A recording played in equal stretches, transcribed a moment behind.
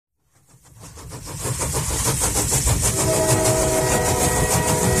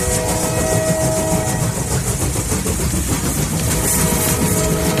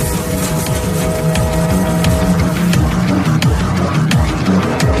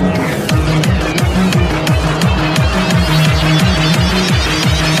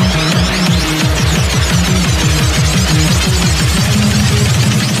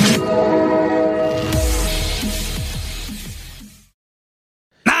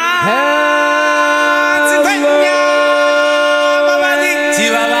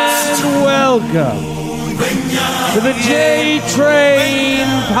Welcome to the J-Train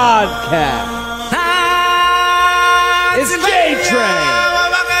Podcast. It's J-Train,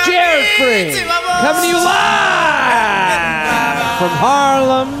 Jared Freed, coming to you live from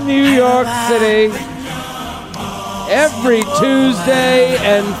Harlem, New York City, every Tuesday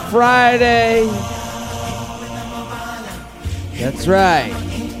and Friday. That's right.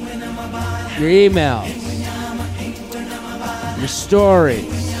 Your emails, your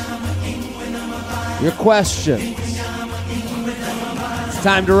stories, your questions. It's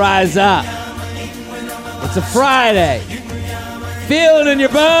time to rise up. It's a Friday. Feel it in your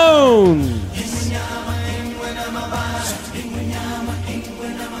bones.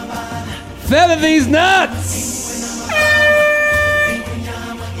 Feather these nuts.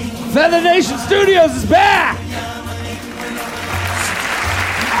 Feather Nation Studios is back.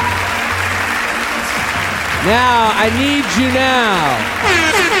 Now, I need you now.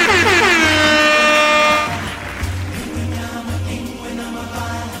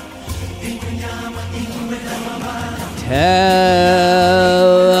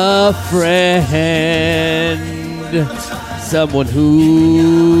 Tell a friend, someone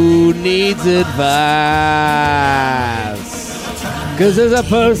who needs advice. 'Cause there's a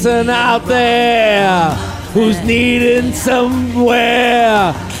person out there who's needing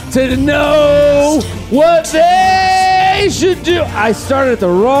somewhere to know what they should do. I started at the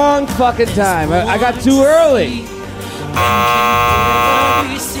wrong fucking time. I got too early.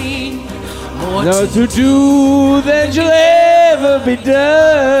 Know to do than shall ever be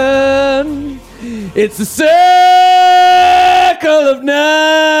done. It's the circle of nuts,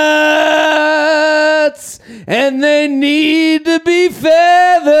 and they need to be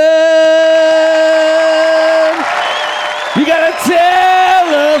feathered. You gotta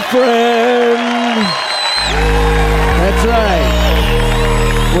tell a friend. That's right.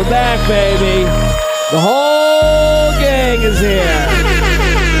 We're back, baby. The whole gang is here.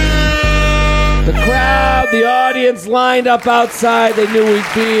 The crowd, the audience lined up outside. They knew we'd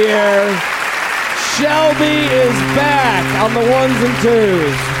be here. Shelby is back on the ones and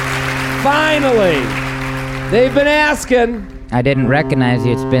twos. Finally. They've been asking. I didn't recognize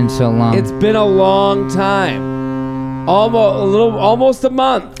you. It's been so long. It's been a long time. Almost a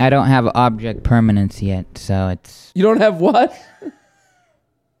month. I don't have object permanence yet, so it's... You don't have what?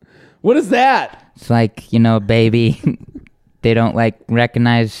 What is that? It's like, baby. They don't,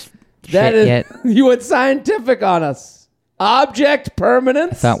 recognize... That is, yet. You went scientific on us. Object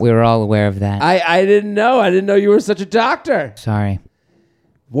permanence? I thought we were all aware of that. I didn't know. I didn't know you were such a doctor. Sorry.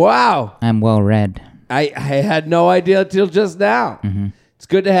 Wow. I'm well read. I had no idea until just now. Mm-hmm. It's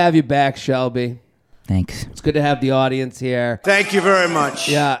good to have you back, Shelby. Thanks. It's good to have the audience here. Thank you very much.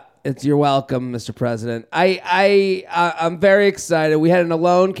 Yeah, you're welcome, Mr. President. I'm very excited. We had an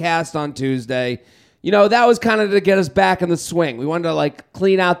alone cast on Tuesday. That was kind of to get us back in the swing. We wanted to,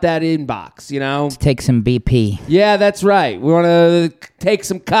 clean out that inbox, Let's take some BP. Yeah, that's right. We want to take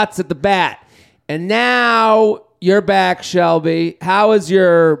some cuts at the bat. And now you're back, Shelby. How has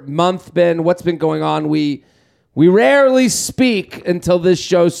your month been? What's been going on? We rarely speak until this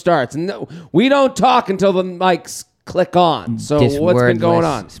show starts. And we don't talk until the mics click on. So Just what's been going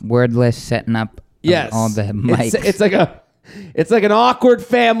on? Wordless setting up all the mics. It's like an awkward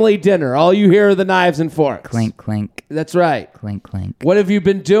family dinner. All you hear are the knives and forks. Clink, clink. That's right. Clink, clink. What have you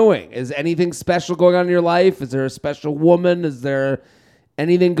been doing? Is anything special going on in your life? Is there a special woman? Is there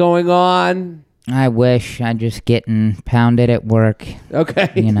anything going on? I wish. I'm just getting pounded at work.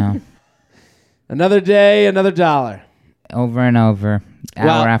 Okay. Another day, another dollar. Over and over.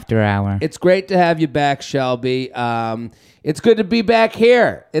 Hour after hour. It's great to have you back, Shelby. It's good to be back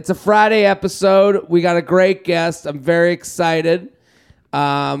here. It's a Friday episode. We got a great guest. I'm very excited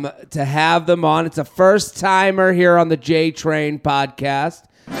to have them on. It's a first-timer here on the J-Train podcast.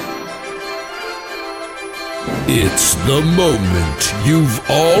 It's the moment you've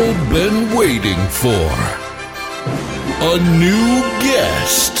all been waiting for. A new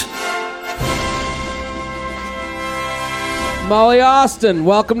guest. Molly Austin,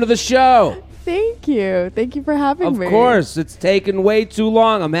 welcome to the show. Thank you. Thank you for having me. Of course. It's taken way too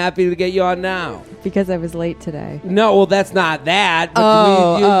long. I'm happy to get you on now. Because I was late today. No, well, that's not that.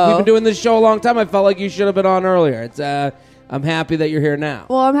 But we've been doing this show a long time. I felt like you should have been on earlier. I'm happy that you're here now.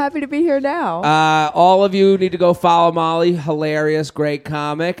 Well, I'm happy to be here now. All of you need to go follow Molly. Hilarious, great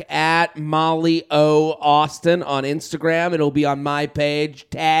comic. At Molly O. Austin on Instagram. It'll be on my page.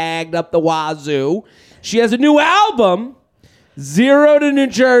 Tagged up the wazoo. She has a new album, Zero to New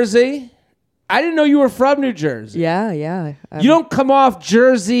Jersey. I didn't know you were from New Jersey. Yeah. You don't come off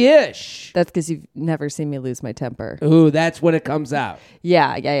Jersey-ish. That's because you've never seen me lose my temper. Ooh, that's when it comes out.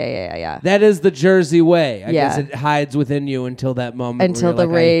 Yeah. That is the Jersey way. I guess Yeah. it hides within you until that moment. Until where the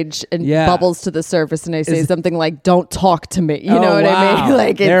you're like, rage and Yeah. bubbles to the surface, and I say Is- something like, "Don't talk to me." You Oh, know what I wow. mean?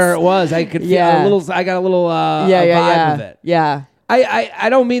 Like there it was. I could feel Yeah. a little. I got a little Yeah, vibe of it. Yeah. I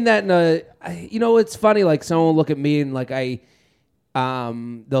don't mean that in a. It's funny. Like someone will look at me and like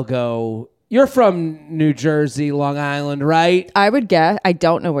they'll go, "You're from New Jersey, Long Island, right?" I would guess. I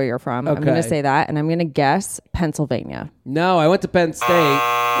don't know where you're from. I'm going Okay. to say that, and I'm going to guess Pennsylvania. No, I went to Penn State.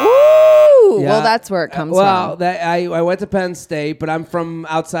 Woo! Yeah. Well, that's where it comes Well, from. that I went to Penn State, but I'm from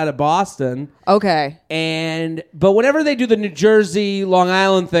outside of Boston. Okay. But whenever they do the New Jersey, Long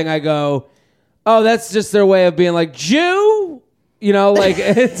Island thing, I go, "Oh, that's just their way of being like Jew." Like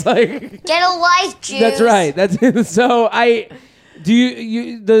it's like Get a life, Jews. that's right. That's so I do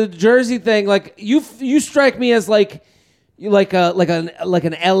you the Jersey thing, like you strike me as like an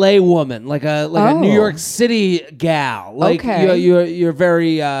LA woman, like a New York City gal. Like Okay. you're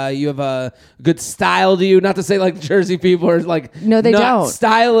very you have a good style to you. Not to say like Jersey people are like No, they not don't.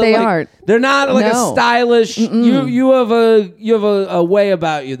 stylish. They like, aren't. They're not like No. a stylish. You have a way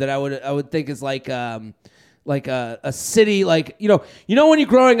about you that I would think is like a city, like you know when you're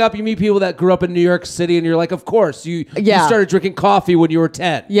growing up, you meet people that grew up in New York City, and you're like, of course you started drinking coffee when you were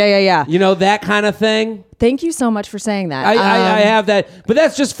 10. Yeah. That kind of thing. Thank you so much for saying that. I have that, but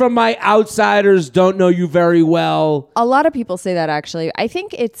that's just from my outsiders don't know you very well. A lot of people say that, actually. I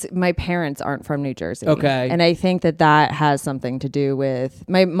think it's my parents aren't from New Jersey. Okay. And I think that has something to do with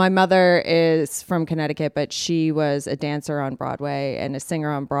my mother is from Connecticut, but she was a dancer on Broadway and a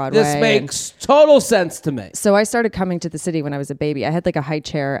singer on Broadway. This makes total sense to me. So I started coming to the city when I was a baby. I had like a high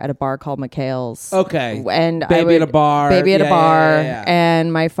chair at a bar called McHale's. Okay. And Baby at a bar. Baby at a Yeah, bar. yeah.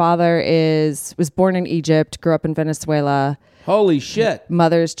 And my father was born in Egypt, grew up in Venezuela. Holy shit.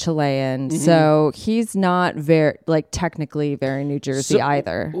 Mother's Chilean. Mm-hmm. So he's not technically very New Jersey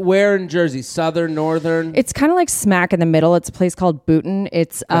either. Where in Jersey? Southern, northern? It's kind of like smack in the middle. It's a place called Boonton.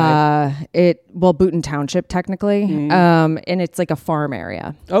 It's Boonton Township technically, Mm-hmm. and it's like a farm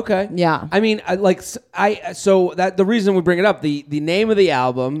area. Okay. Yeah. I mean, so that the reason we bring it up, the name of the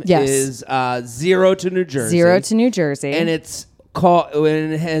album Yes. is Zero to New Jersey. Zero to New Jersey, And it's called,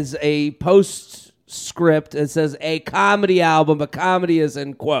 and it has a postscript. It says a comedy album, but comedy is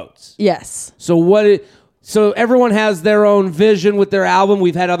in quotes. yes, So everyone has their own vision with their album.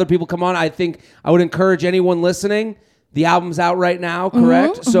 We've had other people come on. I think I would encourage anyone listening. The album's out right now,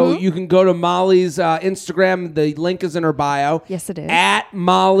 correct? So you can go to Molly's Instagram. The link is in her bio. Yes, it is. At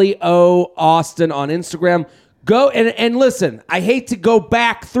Molly O. Austin on Instagram. Go and listen. I hate to go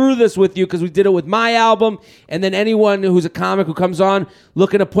back through this with you because we did it with my album, and then anyone who's a comic who comes on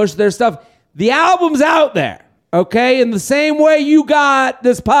looking to push their stuff. The album's out there, okay? In the same way you got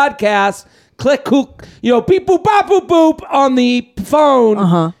this podcast, click, beep boop bop boop boop on the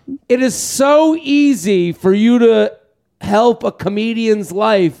phone. It is so easy for you to help a comedian's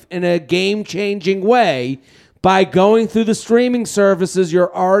life in a game-changing way by going through the streaming services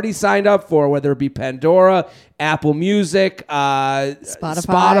you're already signed up for, whether it be Pandora, Apple Music,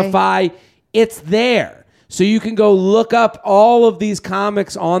 Spotify. It's there. So you can go look up all of these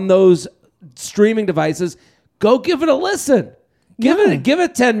comics on those streaming devices. Go give it a listen. Give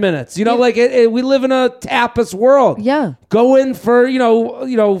it 10 minutes. We live in a tapas world. Yeah. Go in for,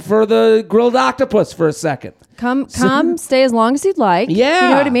 for the grilled octopus for a second. come, stay as long as you'd like. Yeah. You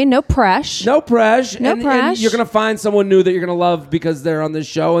know what I mean? No pressure. No pressure. No And pressure. you're going to find someone new that you're going to love because they're on this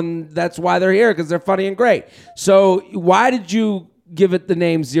show, and that's why they're here, because they're funny and great. So why did you give it the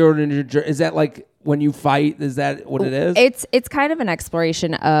name Zero to New Jersey? Is that like when you fight? Is that what it is? It's kind of an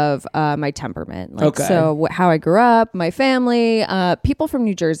exploration of my temperament. Okay. So how I grew up, my family, people from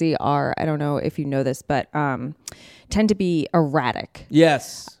New Jersey are, I don't know if you know this, but tend to be erratic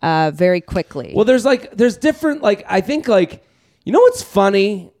Yes. very quickly. Well, there's different, I think what's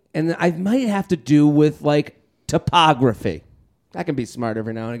funny, and I might have to do with topography. I can be smart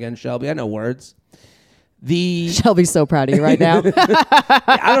every now and again, Shelby. I know words. Shelby's so proud of you right now.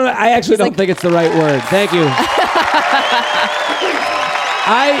 I don't know. I actually don't think it's the right word. Thank you.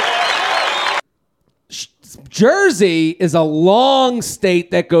 Jersey is a long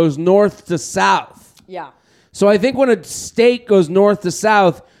state that goes north to south. Yeah. So I think when a state goes north to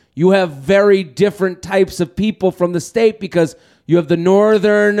south, you have very different types of people from the state, because you have the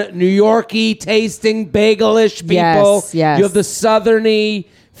northern New Yorkie tasting bagelish people. Yes. You have the southerny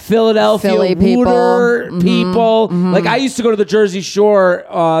Philadelphia Philly people. Wooder people. Like I used to go to the Jersey Shore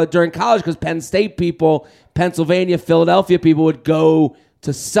during college because Penn State people, Pennsylvania, Philadelphia people would go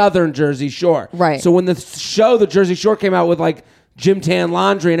to southern Jersey Shore. Right. So when the show, the Jersey Shore, came out with like Gym Tan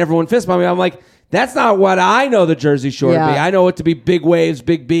Laundry and everyone fist bumped me, I'm like, that's not what I know the Jersey Shore to be. I know it to be big waves,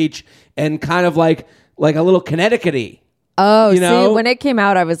 big beach, and kind of like a little Connecticut-y. Oh, you know? see, when it came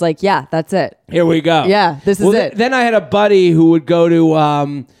out, I was like, yeah, that's it. Here we go. Yeah, this is it. Then I had a buddy who would go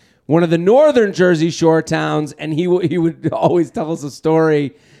to one of the northern Jersey Shore towns, and he would always tell us a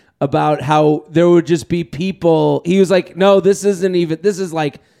story about how there would just be people. He was like, no, this is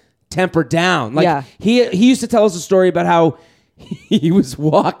like tempered down. Like he used to tell us a story about how he was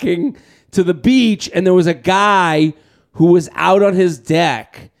walking to the beach, and there was a guy who was out on his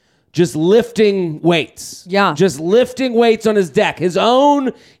deck just lifting weights. Yeah. Just lifting weights on his deck. He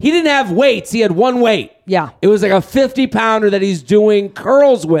didn't have weights. He had one weight. Yeah. It was like a 50-pounder that he's doing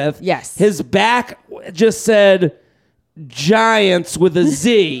curls with. Yes. His back just said Giants with a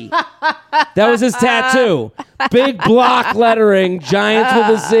Z. That was his tattoo. Big block lettering, Giants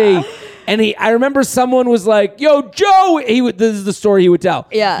with a Z. And I remember someone was like, yo, Joey. This is the story he would tell.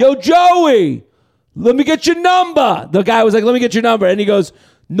 Yeah. Yo, Joey, let me get your number. The guy was like, let me get your number. And he goes,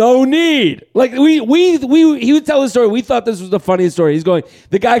 no need. Like he would tell the story. We thought this was the funniest story. He's going,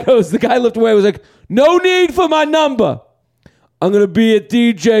 the guy lifted away, was like, no need for my number. I'm going to be at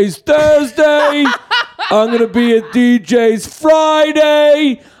DJ's Thursday. I'm going to be at DJ's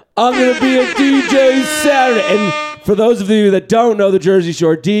Friday. I'm going to be at DJ's Saturday. And for those of you that don't know the Jersey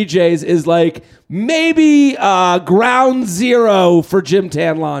Shore, DJ's is like maybe ground zero for Gym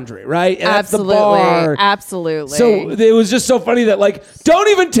Tan Laundry, right? And Absolutely. That's the bar. Absolutely. So it was just so funny that like, don't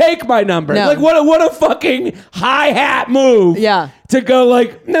even take my number. No. Like what a fucking hi-hat move. Yeah. To go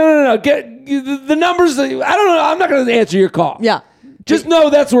like, no, get the numbers. I don't know. I'm not going to answer your call. Yeah. Just know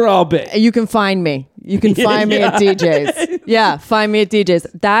that's where I'll be. You can find me. You can find me at DJ's. Yeah, find me at DJ's.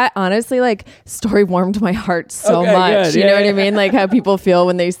 That honestly, like, story warmed my heart so much. Good. You know what I mean? Like how people feel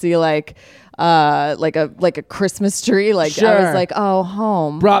when they see like a Christmas tree. Like Sure. I was like, oh,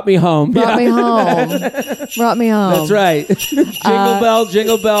 home. Brought me home. Brought me home. Brought me home. That's right. Jingle bell,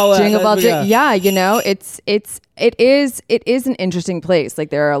 jingle bell. Jingle bell. Yeah, you know, it is an interesting place.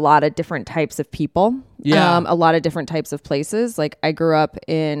 Like there are a lot of different types of people. Yeah. A lot of different types of places. Like I grew up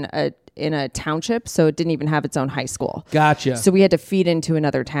in a township, so it didn't even have its own high school. Gotcha. So we had to feed into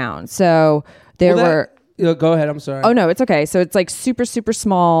another town. So there were. Go ahead. I'm sorry. Oh no, it's okay. So it's like super, super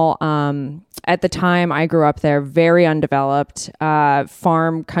small. At the time I grew up there, very undeveloped,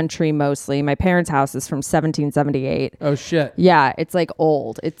 farm country mostly. My parents' house is from 1778. Oh shit. Yeah, it's like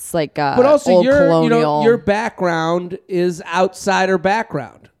old. It's like But also old colonial. your background is outsider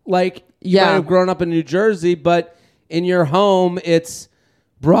background. Like you might have grown up in New Jersey, but in your home it's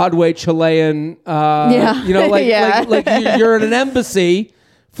Broadway Chilean. You know, like you're in an embassy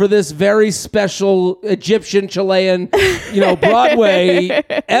for this very special Egyptian Chilean, Broadway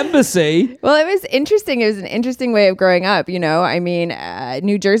embassy. Well, it was interesting. It was an interesting way of growing up. You know, I mean,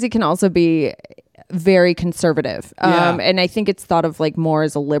 New Jersey can also be very conservative. And I think it's thought of like more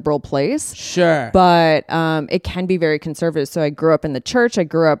as a liberal place. Sure. But it can be very conservative. So I grew up in the church. I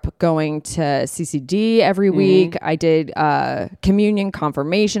grew up going to CCD every week. I did communion,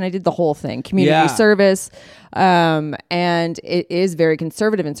 confirmation. I did the whole thing, community service. And it is very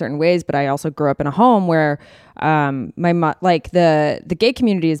conservative in certain ways, but I also grew up in a home where the gay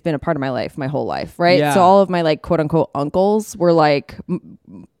community has been a part of my life my whole life, right? Yeah. So all of my like quote unquote uncles were like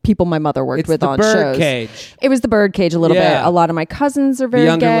people my mother worked with on shows. Birdcage. It was the Birdcage a little bit. A lot of my cousins are very The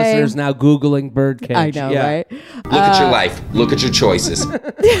younger gay. listeners now Googling Birdcage. I know, right? Look at your life. Look at your choices.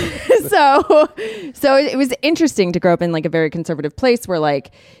 So it was interesting to grow up in like a very conservative place where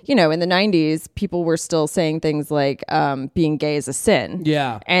like, you know, in the 90s, people were still saying things like being gay is a sin.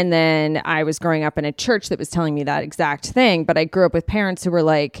 Yeah. And then I was growing up in a church that was telling me that exact thing. But I grew up with parents who were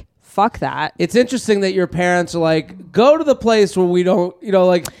like, fuck that. It's interesting that your parents are like, go to the place where we don't, it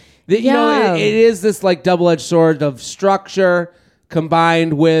is this like double-edged sword of structure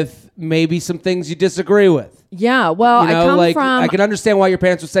combined with maybe some things you disagree with. Yeah. Well, I come from... I can understand why your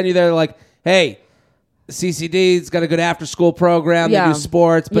parents would send you there like, hey, CCD's got a good after-school program. They do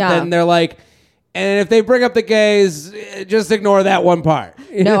sports. But then they're like, and if they bring up the gays, just ignore that one part.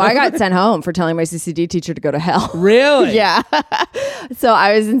 No, I got sent home for telling my CCD teacher to go to hell. Really? Yeah. So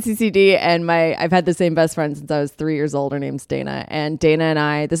I was in CCD and I've had the same best friend since I was 3 years old. Her name's Dana. And Dana and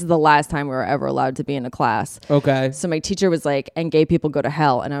I, this is the last time we were ever allowed to be in a class. Okay. So my teacher was like, and gay people go to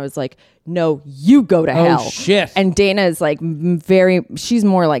hell. And I was like, no, you go to hell. Oh, shit. And Dana is like she's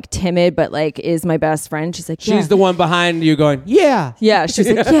more like timid, but like is my best friend. She's like, She's the one behind you going, yeah. Yeah. She's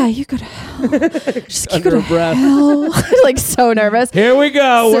like, yeah, you go to hell. Just Under her breath. like so nervous. Here we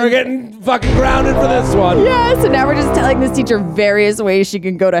go. So- We're getting fucking grounded for this one. Yeah, so now we're just telling this teacher various ways she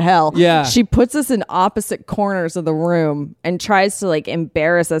can go to hell. Yeah. She puts us in opposite corners of the room and tries to like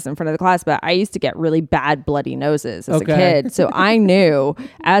embarrass us in front of the class. But I used to get really bad bloody noses as a kid. So I knew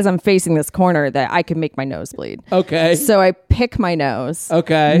as I'm facing this corner that I could make my nose bleed. Okay. So I pick my nose.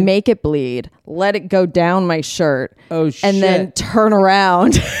 Okay. Make it bleed. Let it go down my shirt. Oh, And then shit. turn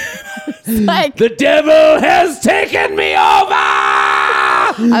around. It's like The devil has taken me over.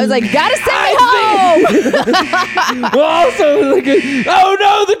 I was like, gotta send me home. Well, also, like, oh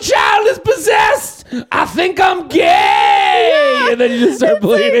no, the child is possessed. I think I'm gay. And then you just start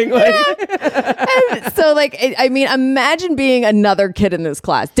bleeding. So, like, I mean, imagine being another kid in this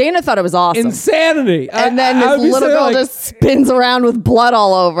class. Dana thought it was awesome. Insanity. And then I this would be little saying, girl like, just spins around with blood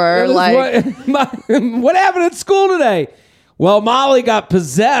all over. Like, what happened at school today? Well, Molly got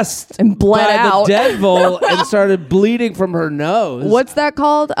possessed And bled by out. the devil and started bleeding from her nose. what's that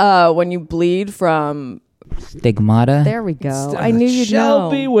called? When you bleed from. Stigmata. There we go. I knew you'd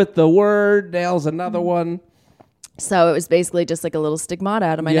Shelby know. with the word nails another one. So it was basically just like a little stigmata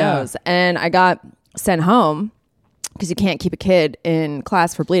out of my Yeah. nose. And I got sent home because you can't keep a kid in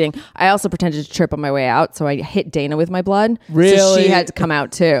class for bleeding. I also pretended to trip on my way out, so I hit Dana with my blood. So Really? she had to come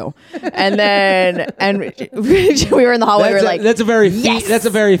out too. And then we were in the hallway. We were like, that's a very yes! that's a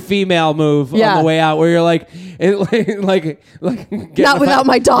very female move Yeah. on the way out, where you're like getting Not a without fight-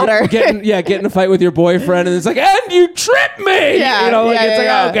 my daughter. getting in a fight with your boyfriend, and it's like, and you tripped me. Yeah, you know, like yeah, it's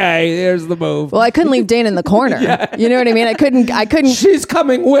yeah, like, okay, here's the move. well, I couldn't leave Dana in the corner. You know what I mean? I couldn't. She's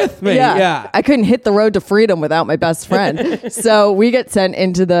coming with me. Yeah. I couldn't hit the road to freedom without my best friend. So we get sent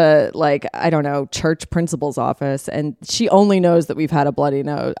into the, like, I don't know, church principal's office, and she only knows that we've had a bloody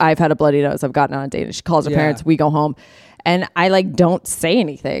nose. I've had a bloody nose. I've gotten it on Dana. She calls her Yeah. parents. We go home. And I like don't say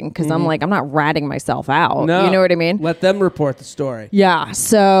anything because I'm like, I'm not ratting myself out. Mm-hmm. No, You know what I mean? Let them report the story. Yeah.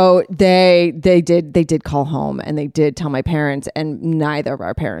 So they did call home and they did tell my parents, and neither of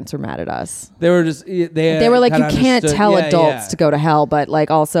our parents were mad at us. They were just They were like, you kinda can't understood. tell Yeah, adults yeah. to go to hell, but like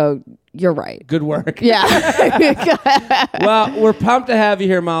also you're right. Good work. Yeah. Well, we're pumped to have you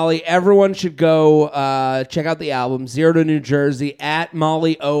here, Molly. Everyone should go check out the album Zero to New Jersey at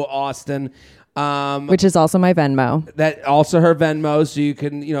Molly O Austin. Which is also my Venmo. That also her Venmo, so you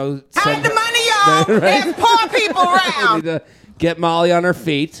can send Hide the money, y'all. There's poor people around. to get Molly on her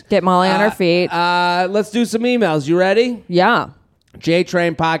feet. Get Molly on her feet. Let's do some emails. You ready? Yeah.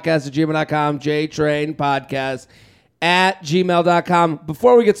 JTrainPodcast@gmail.com. JTrainPodcast@gmail.com.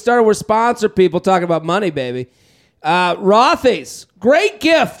 Before we get started, we're sponsored people talking about money, baby. Rothy's, great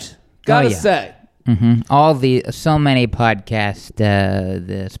gift. Gotta yeah. say. So many podcasts,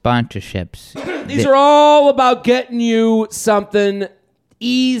 the sponsorships. These are all about getting you something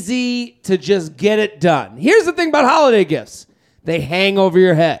easy to just get it done. Here's the thing about holiday gifts. They hang over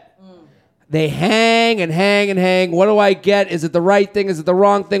your head. They hang and hang and hang. What do I get? Is it the right thing? Is it the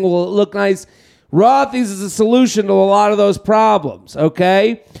wrong thing? Will it look nice? Rothy's is a solution to a lot of those problems,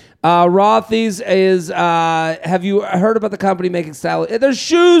 okay? Rothy's is, have you heard about the company making style? There's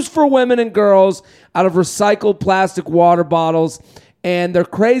shoes for women and girls out of recycled plastic water bottles, and they're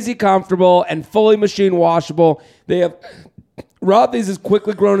crazy comfortable and fully machine washable. Rothy's has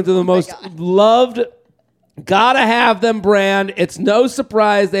quickly grown into the most loved, gotta have them brand. It's no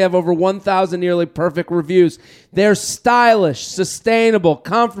surprise they have over 1,000 nearly perfect reviews. They're stylish, sustainable,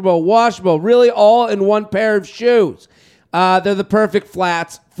 comfortable, washable, really all in one pair of shoes. They're the perfect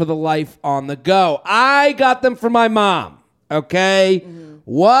flats for the life on the go. I got them for my mom, okay?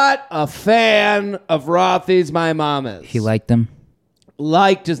 What a fan of Rothy's my mom is. She liked them.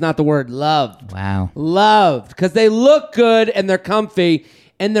 Liked is not the word, loved. Wow. Loved, because they look good and they're comfy,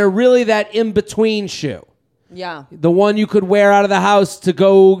 and they're really that in-between shoe. Yeah. The one you could wear out of the house to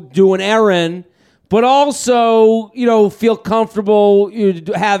go do an errand, but also, feel comfortable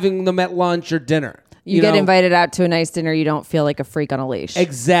having them at lunch or dinner. You get invited out to a nice dinner, you don't feel like a freak on a leash.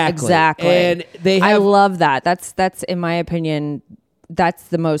 Exactly. And they I have, love that. That's in my opinion, that's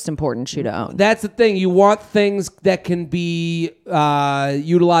the most important shoe to own. that's the thing. You want things that can be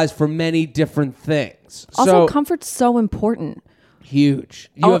utilized for many different things. Also, So comfort's so important. huge.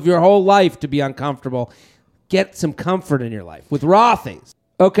 You have your whole life to be uncomfortable. Get some comfort in your life with Rothy's.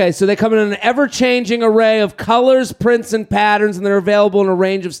 Okay, so they come in an ever-changing array of colors, prints, and patterns, and they're available in a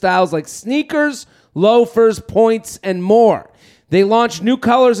range of styles like sneakers, loafers, points, and more. They launch new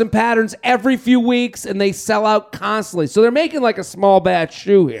colors and patterns every few weeks, and they sell out constantly. So they're making like a small batch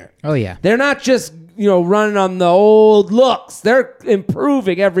shoe here. Oh, yeah. They're not just, running on the old looks. They're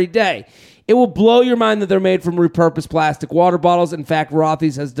improving every day. It will blow your mind that they're made from repurposed plastic water bottles. In fact,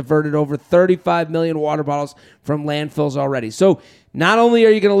 Rothy's has diverted over 35 million water bottles from landfills already. So not only are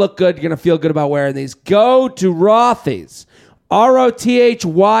you going to look good, you're going to feel good about wearing these. Go to Rothy's,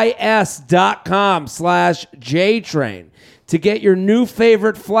 ROTHYS.com/JTrain to get your new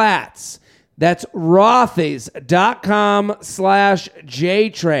favorite flats. That's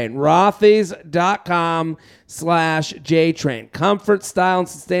Rothys.com/JTrain. Rothys.com/JTrain. Comfort, style, and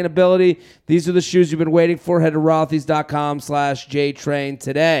sustainability. These are the shoes you've been waiting for. Head to Rothys.com/JTrain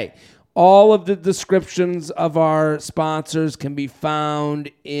today. All of the descriptions of our sponsors can be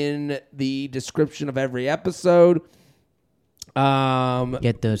found in the description of every episode.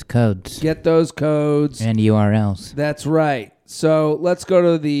 Get those codes. Get those codes. And URLs. That's right. So let's go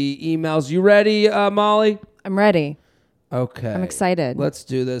to the emails. You ready, Molly? I'm ready. Okay. I'm excited. Let's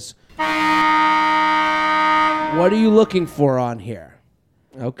do this. What are you looking for on here?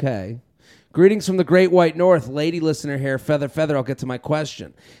 Okay. Greetings from the Great White North. Lady listener here. Feather, feather. I'll get to my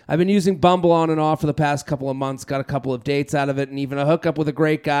question. I've been using Bumble on and off for the past couple of months. Got a couple of dates out of it and even a hookup with a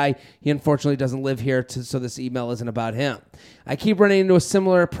great guy. He unfortunately doesn't live here, so this email isn't about him. I keep running into a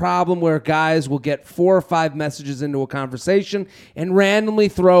similar problem where guys will get 4 or 5 messages into a conversation and randomly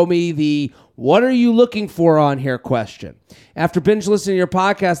throw me the "what are you looking for on here" question. After binge listening to your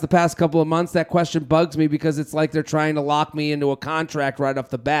podcast the past couple of months, that question bugs me because it's like they're trying to lock me into a contract right off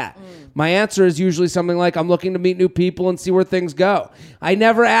the bat. My answer is usually something like, I'm looking to meet new people and see where things go. I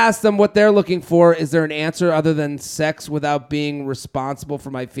never ask them what they're looking for. Is there an answer other than sex without being responsible for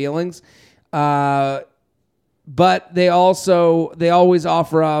my feelings? But they always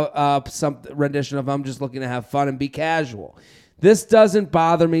offer some rendition of I'm just looking to have fun and be casual. This doesn't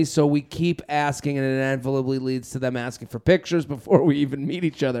bother me, so we keep asking, and it inevitably leads to them asking for pictures before we even meet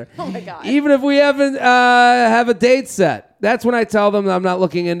each other. Oh, my God. Even if we haven't have a date set. That's when I tell them I'm not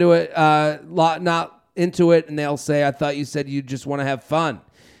looking into it, not into it, and they'll say, I thought you said you just want to have fun.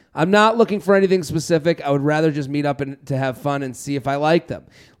 I'm not looking for anything specific. I would rather just meet up to have fun and see if I like them.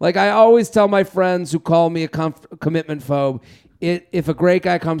 Like I always tell my friends who call me a commitment phobe, if a great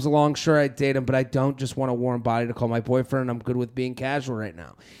guy comes along, sure, I'd date him, but I don't just want a warm body to call my boyfriend. I'm good with being casual right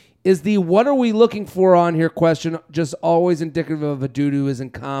now. Is the "what are we looking for on here" question just always indicative of a dude who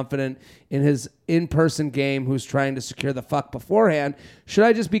isn't confident in his in-person game, who's trying to secure the fuck beforehand? Should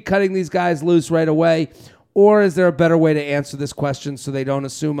I just be cutting these guys loose right away? Or is there a better way to answer this question so they don't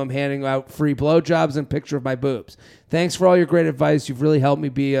assume I'm handing out free blowjobs and a picture of my boobs? Thanks for all your great advice. You've really helped me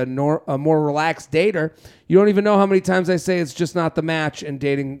be a more relaxed dater. You don't even know how many times I say it's just not the match in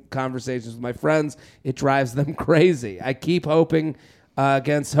dating conversations with my friends. It drives them crazy. I keep hoping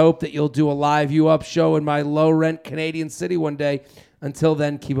against hope that you'll do a live U-Up show in my low-rent Canadian city one day. Until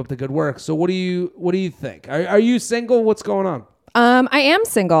then, keep up the good work. So what do you think? Are you single? What's going on? I am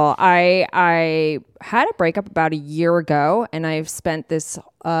single. I had a breakup about a year ago, and I've spent this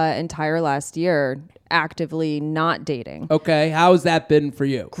entire last year actively not dating. Okay, how has that been for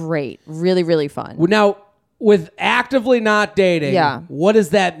you? Great. Really, really fun. Well, now, with actively not dating, Yeah. what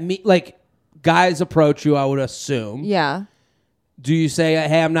does that mean? Like, guys approach you, I would assume. Yeah. Do you say,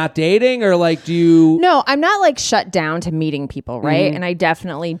 hey, I'm not dating? Or, like, do you... No, I'm not like shut down to meeting people, right? Mm-hmm. And I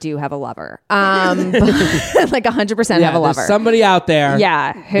definitely do have a lover. But, like 100% have a lover. There's somebody out there.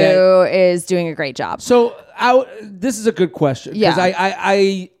 Yeah, who is doing a great job. So, this is a good question. Yeah.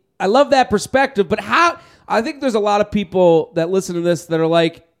 Because I love that perspective, but how... I think there's a lot of people that listen to this that are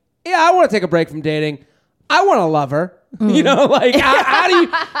like, yeah, I want to take a break from dating. I want a lover. You know, like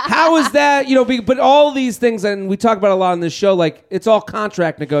how is that, you know, but all these things, and we talk about a lot on this show, like it's all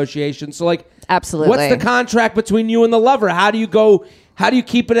contract negotiations. So like, Absolutely. what's the contract between you and the lover? How do you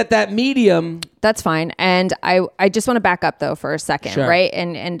keep it at that medium? That's fine. And I just want to back up though for a second, Sure. right?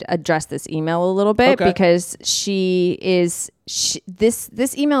 And address this email a little bit, Okay. because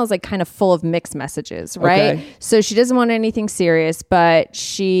this email is like kind of full of mixed messages, right? Okay. So she doesn't want anything serious, but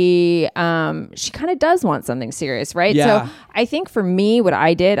she kind of does want something serious, right? Yeah. So I think for me, what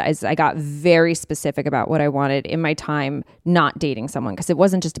I did is I got very specific about what I wanted in my time not dating someone, because it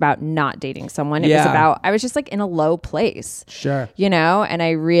wasn't just about not dating someone. It was Yeah. about, I was just like in a low place. Sure. You know, and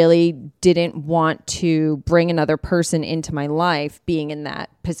I really didn't want to bring another person into my life being in that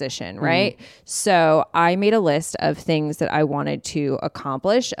position, right? So I made a list of things that I wanted to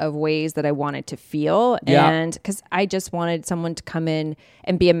accomplish, of ways that I wanted to feel, Yeah. and because I just wanted someone to come in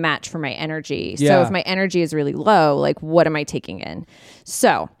and be a match for my energy. Yeah. So if my energy is really low, like what am I taking in?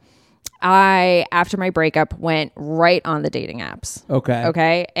 So I, after my breakup, went right on the dating apps. Okay.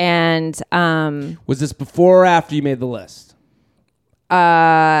 Okay. And Was this before or after you made the list?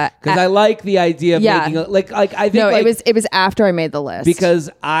 Because I like the idea of making I think no, it was after I made the list. Because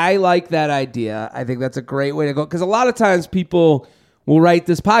I like that idea. I think that's a great way to go. Because a lot of times people will write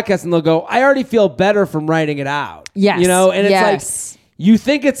this podcast and they'll go, I already feel better from writing it out. Yes. You know, and it's like, you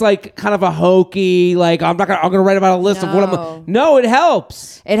think it's like kind of a hokey, like I'm gonna write about a list of what I'm. No, it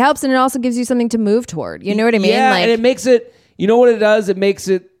helps. It helps, and it also gives you something to move toward. You know what I mean? Yeah, and it makes it. You know what it does? It makes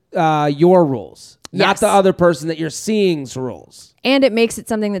it your rules, not the other person that you're seeing's rules. And it makes it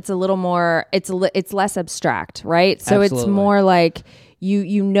something that's a little more. It's less abstract, right? So It's more like.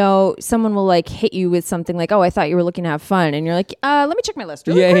 You know, someone will like hit you with something like, oh, I thought you were looking to have fun. And you're like, let me check my list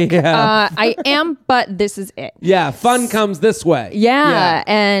really quick. I am, but this is it. Yeah, fun comes this way. Yeah.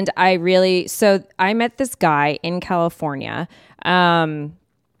 And so I met this guy in California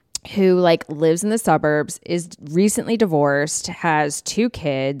who like lives in the suburbs, is recently divorced, has 2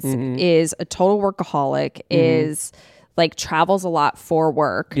 kids, is a total workaholic, is like travels a lot for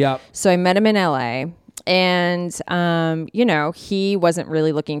work. Yep. So I met him in LA. And, he wasn't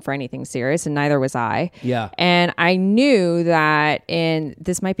really looking for anything serious, and neither was I. Yeah. And I knew that, and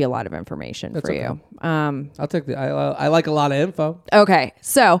this might be a lot of information for you. I'll take I like a lot of info. Okay.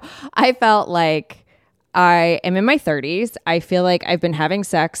 So I felt like I am in my 30s. I feel like I've been having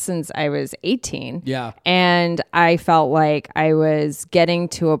sex since I was 18. Yeah. And I felt like I was getting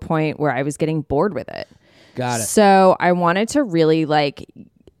to a point where I was getting bored with it. Got it. So I wanted to really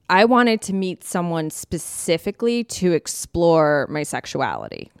I wanted to meet someone specifically to explore my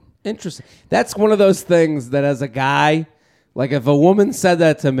sexuality. Interesting. That's one of those things that as a guy, like if a woman said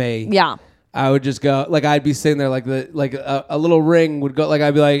that to me, I would just go, like I'd be sitting there like a little ring would go, like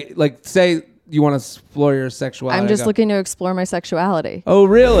I'd be like say you want to explore your sexuality. I'm just looking to explore my sexuality. Oh,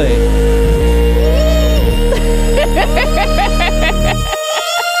 really? And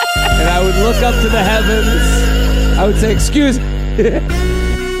I would look up to the heavens. I would say, excuse me.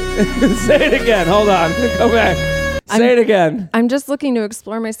 Say it again. Hold on. Go back. Say it again. I'm just looking to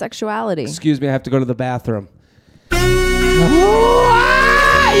explore my sexuality. Excuse me. I have to go to the bathroom. Yeah!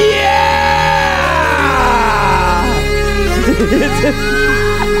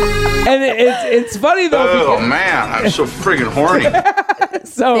 And it's funny though. Oh man, I'm so friggin' horny.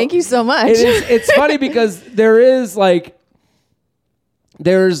 So thank you so much. It's funny because there's 2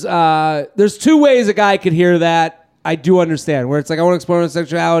 ways a guy could hear that. I do understand where it's like, I want to explore my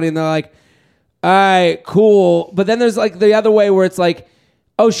sexuality, and they're like, all right, cool. But then there's like the other way where it's like,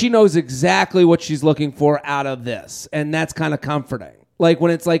 oh, she knows exactly what she's looking for out of this. And that's kind of comforting. Like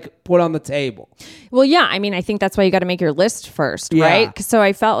when it's like put on the table. Well, yeah. I mean, I think that's why you got to make your list first, right? So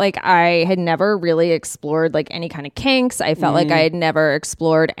I felt like I had never really explored like any kind of kinks. I felt like I had never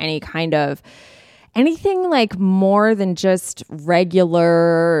explored any kind of anything like more than just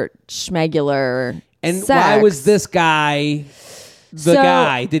regular schmegular And sex. why was this guy the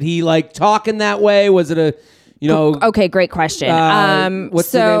guy? Did he like talk in that way? Was it a, Okay, great question.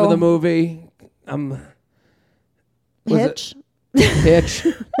 What's the name of the movie? Hitch? Hitch.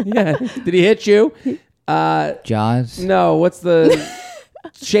 Yeah. Did he hit you? Jaws? No. What's the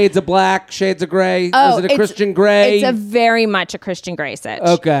Shades of Black, Shades of Grey? Oh, is it a Christian Grey? It's a very much a Christian Grey sitch.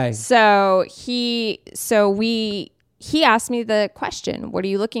 Okay. So he asked me the question, what are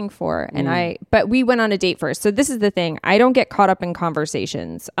you looking for? And but we went on a date first. So this is the thing. I don't get caught up in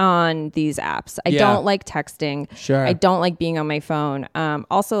conversations on these apps. I don't like texting. Sure. I don't like being on my phone.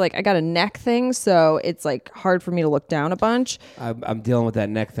 Also, like I got a neck thing, so it's like hard for me to look down a bunch. I'm dealing with that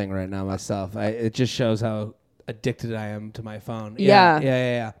neck thing right now myself. It just shows how addicted I am to my phone.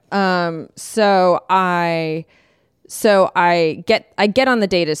 Yeah. So I get on the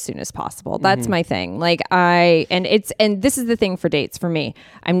date as soon as possible. That's my thing. Like and this is the thing for dates for me.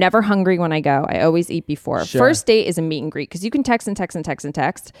 I'm never hungry when I go. I always eat before. Sure. First date is a meet and greet because you can text and text and text and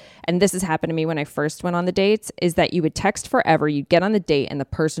text. And this has happened to me when I first went on the dates is that you would text forever. You'd get on the date and the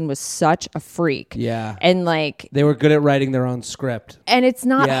person was such a freak. Yeah. And like they were good at writing their own script. And it's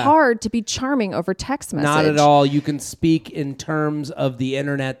not hard to be charming over text message. Not at all. You can speak in terms of the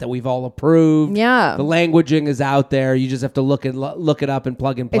internet that we've all approved. Yeah. The languaging is out there. You just have to look it up and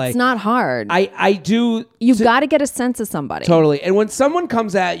plug and play. It's not hard. I do. You've got to get a sense of somebody. Totally. And when someone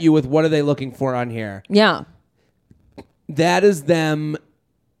comes at you with what are they looking for on here? Yeah. That is them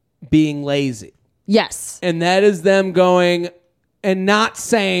being lazy. Yes. And that is them going and not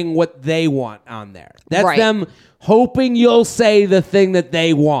saying what they want on there. That's right. them hoping you'll say the thing that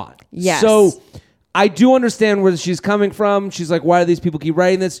they want. Yes. So I do understand where she's coming from. She's like, why do these people keep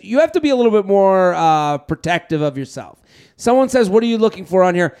writing this? You have to be a little bit more protective of yourself. Someone says, what are you looking for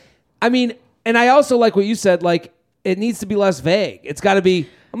on here? I mean, and I also like what you said, like, it needs to be less vague. It's got to be,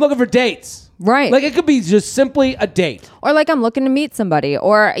 I'm looking for dates. Right. Like it could be just simply a date. Or like I'm looking to meet somebody,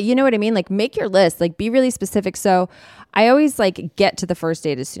 or you know what I mean? Like make your list, like be really specific. So I always like get to the first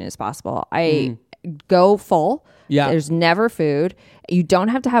date as soon as possible. I go full. Yeah. There's never food. You don't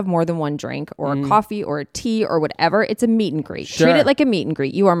have to have more than one drink or a coffee or a tea or whatever. It's a meet and greet. Sure. Treat it like a meet and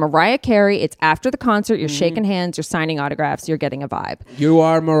greet. You are Mariah Carey. It's after the concert. You're shaking hands. You're signing autographs. You're getting a vibe. You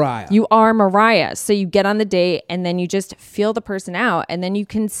are Mariah. You are Mariah. So you get on the date and then you just feel the person out and then you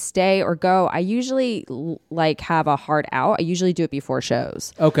can stay or go. I usually like have a hard out. I usually do it before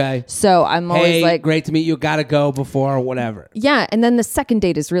shows. Okay. So I'm always Hey, like, great to meet you. Gotta go before whatever. yeah. And then the second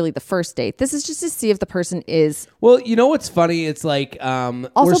date is really the first date. This is just to see if the person is. Well, you know what's funny? It's like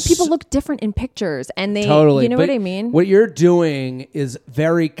Also, people look different in pictures and they, totally. you know but what I mean? What you're doing is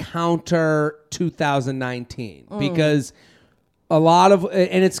very counter 2019 because a lot of,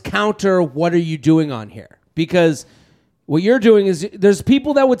 and it's counter what are you doing on here? Because what you're doing is there's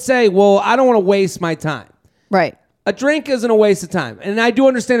people that would say, well, I don't want to waste my time. Right. A drink isn't a waste of time, and I do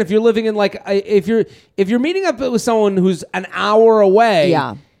understand if you're living in like if you're meeting up with someone who's an hour away.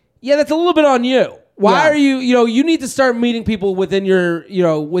 Yeah, that's a little bit on you. Why Yeah. are you need to start meeting people within your,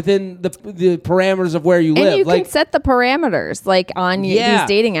 within the parameters of where you live. And you like, can set the parameters like on these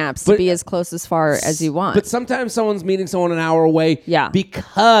dating apps to be as close as far as you want. But sometimes someone's meeting someone an hour away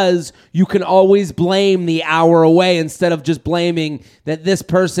because you can always blame the hour away instead of just blaming that this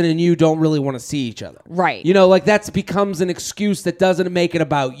person and you don't really want to see each other. Right. Like that becomes an excuse that doesn't make it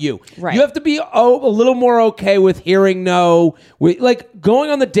about you. Right. You have to be a little more okay with hearing no. Like going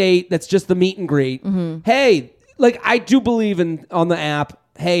on the date, that's just the meet and greet. Hey, like I do believe in on the app.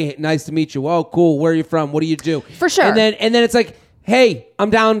 Hey, nice to meet you. Oh, cool. Where are you from? What do you do? For sure. And then it's like, hey, I'm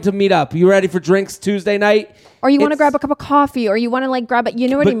down to meet up. You ready for drinks Tuesday night? Or you want to grab a cup of coffee, or you want to like grab it. You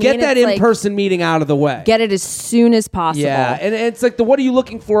know what I mean? But get that It's like, in-person meeting out of the way. get it as soon as possible. Yeah, and it's like the what are you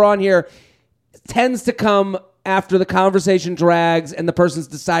looking for on here tends to come after the conversation drags and the person's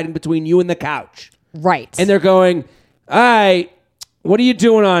deciding between you and the couch. Right. And they're going, all right, what are you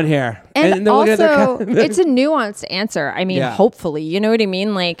doing on here? And they're looking at also, their it's a nuanced answer. I mean, Yeah. hopefully, you know what I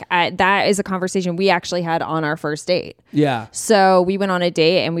mean? Like that is a conversation we actually had on our first date. Yeah. So we went on a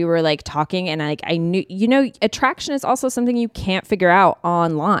date and we were like talking and like I knew, attraction is also something you can't figure out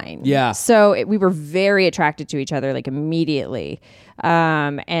online. Yeah. So we were very attracted to each other like immediately.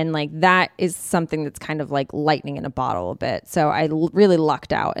 And like that is something that's kind of like lightning in a bottle a bit. So I really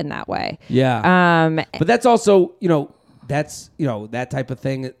lucked out in that way. Yeah. But that's also, that's, that type of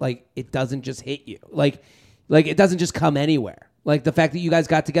thing. Like it doesn't just hit you. Like it doesn't just come anywhere. Like the fact that you guys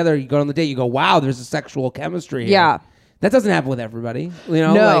got together, you go on the date, you go, wow, there's a sexual chemistry here. Yeah. That doesn't happen with everybody.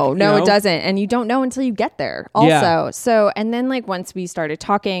 No, it doesn't. And you don't know until you get there also. Yeah. So, and then like once we started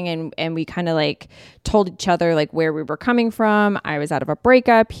talking and we kind of like told each other like where we were coming from. I was out of a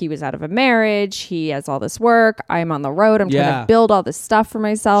breakup. He was out of a marriage. He has all this work. I'm on the road. I'm trying to build all this stuff for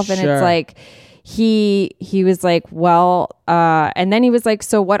myself. And Sure. it's like, he was like, well, and then he was like,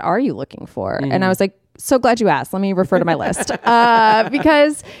 so what are you looking for? And I was like, so glad you asked. Let me refer to my list.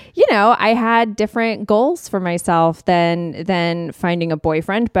 Because, I had different goals for myself than finding a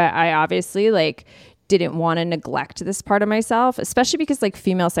boyfriend, but I obviously like didn't want to neglect this part of myself, especially because like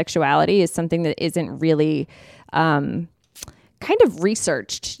female sexuality is something that isn't really, kind of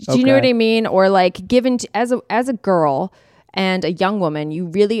researched. Do you know what I mean? Or like given to, as a girl and a young woman, you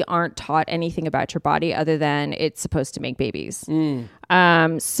really aren't taught anything about your body other than it's supposed to make babies.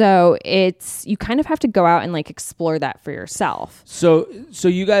 So you kind of have to go out and like explore that for yourself. So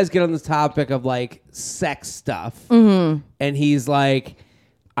you guys get on this topic of like sex stuff, and he's like,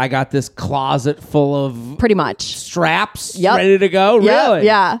 I got this closet full of Pretty much. straps Yep. ready to go. Yep, Really?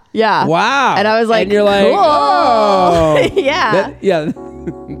 Yeah. Wow. And I was like, and you're like, cool. oh, Yeah. yeah.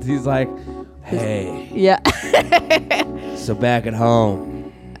 He's like, hey, Yeah. so back at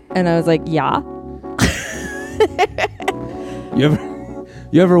home, And I was like, yeah.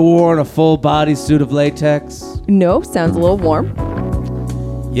 you ever worn a full body suit of latex? No, sounds a little warm.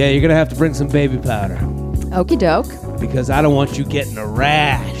 Yeah, you're gonna have to bring some baby powder Okie doke. because I don't want you getting a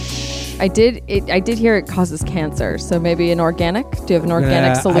rash. I did hear it causes cancer. So maybe an organic? Do you have an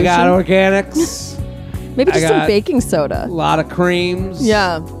organic Yeah, solution? I got organics. Maybe just I some got- baking soda. A lot of creams.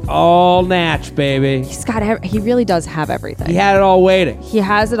 Yeah. All natch, baby. He really does have everything. He had it all waiting. He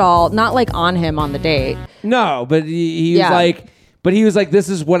has it all, not like on him on the date. No, but he was Yeah. like, this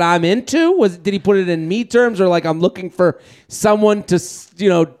is what I'm into. Did he put it in me terms or like I'm looking for someone to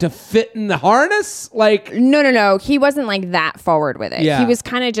fit in the harness? Like, No. He wasn't like that forward with it. Yeah. He was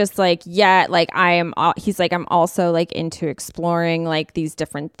kind of just like, yeah, like he's like, I'm also like into exploring like these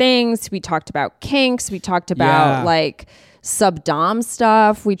different things. We talked about kinks. We talked about Yeah. like sub-dom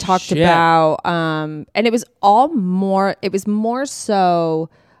stuff. We talked Shit. about, and it was more so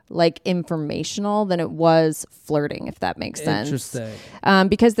like informational than it was flirting, if that makes sense. Interesting.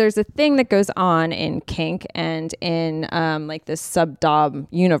 Because there's a thing that goes on in kink and in like this sub-dom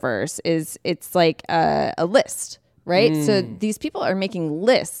universe it's like a list. Right. So these people are making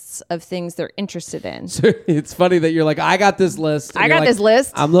lists of things they're interested in. It's funny that you're like, I got this list. and I you're got like, this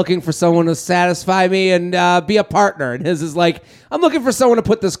list. I'm looking for someone to satisfy me and be a partner. And his is like, I'm looking for someone to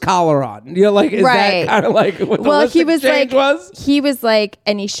put this collar on. And you're like, is Right. that kind of like what the Well, list he was exchange like, was?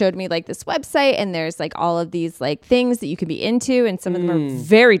 and he showed me like this website, and there's like all of these like things that you can be into, and some of them are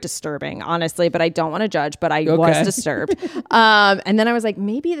very disturbing, honestly. But I don't want to judge, but I was disturbed. And then I was like,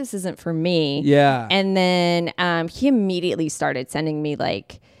 maybe this isn't for me. Yeah. And then he immediately started sending me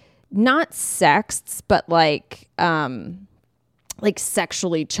like not sexts, but like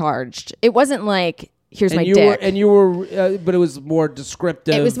sexually charged. It wasn't like, here's my dick. But it was more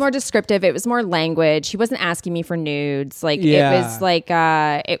descriptive. It was more descriptive. It was more language. He wasn't asking me for nudes. Like Yeah. it was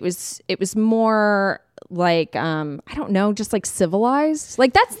like it was more like I don't know, just like civilized.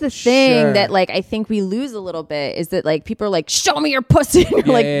 Like that's the thing Sure. that like I think we lose a little bit is that like people are like, show me your pussy. And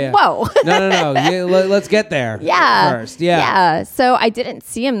you're like, Yeah. whoa. No. Yeah, let's get there. Yeah. First. Yeah. Yeah. So I didn't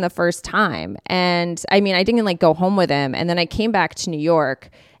see him the first time. And I mean, I didn't like go home with him. And then I came back to New York,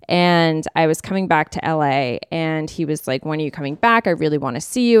 and I was coming back to LA, and he was like, when are you coming back? I really want to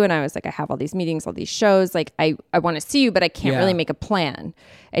see you. And I was like, I have all these meetings, all these shows. Like, I want to see you, but I can't Yeah. really make a plan.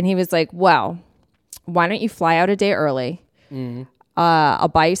 And he was like, well, why don't you fly out a day early? I'll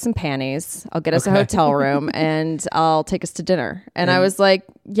buy you some panties. I'll get us a hotel room, and I'll take us to dinner. And I was like,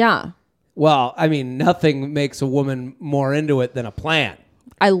 yeah. Well, I mean, nothing makes a woman more into it than a plan.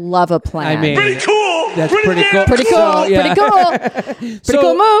 I love a plan. I mean, Pretty cool. that's pretty cool. Pretty cool. So, yeah. Pretty cool. Pretty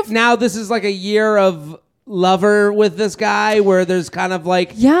cool move. Now this is like a year of lover with this guy where there's kind of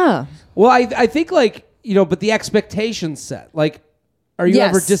like, Yeah. well, I think like, but the expectations set. Like, are you Yes.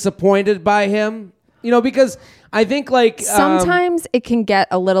 ever disappointed by him? Because I think like Sometimes it can get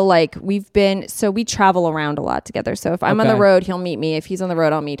a little like we travel around a lot together. So if I'm on the Okay. road, he'll meet me. If he's on the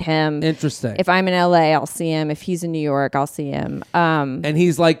road, I'll meet him. Interesting. If I'm in LA, I'll see him. If he's in New York, I'll see him. And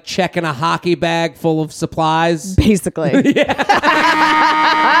he's like checking a hockey bag full of supplies. Basically.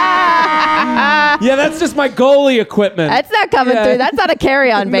 Yeah, that's just my goalie equipment. That's not coming Yeah. through. That's not a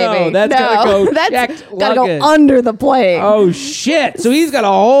carry-on, baby. No, that's gotta go That's checked gotta luggage. go under the plane. Oh shit! So he's got a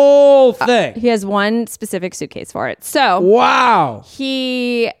whole thing. He has one specific suitcase for it. So Wow.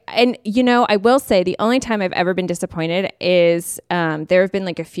 I will say the only time I've ever been disappointed is there have been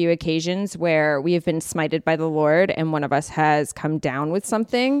like a few occasions where we have been smited by the Lord, and one of us has come down with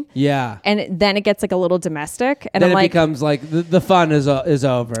something. Yeah. And then it gets like a little domestic, and Then I'm it like, becomes like the fun is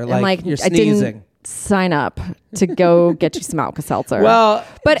over. I'm Like, like, you're I didn't sneezing. sign up to go get you some Alka-Seltzer. Well,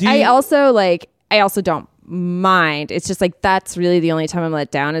 but do I you- also don't mind. It's just like that's really the only time I'm let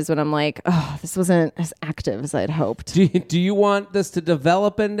down is when I'm like, oh, this wasn't as active as I'd hoped. Do you want this to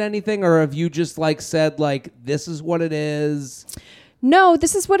develop into anything, or have you just like said like this is what it is? No,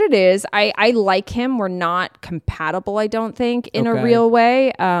 this is what it is. I like him. We're not compatible, I don't think, in a Okay. real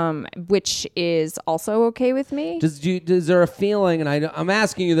way, which is also okay with me. Is there a feeling? And I'm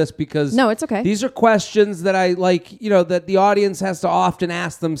asking you this because No, it's okay. These are questions that I like. That the audience has to often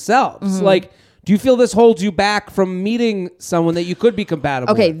ask themselves. Mm-hmm. Like, do you feel this holds you back from meeting someone that you could be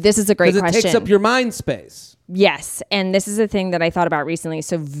compatible? Okay, with? this is a great 'Cause it takes question. up your mind space. Yes. And this is a thing that I thought about recently.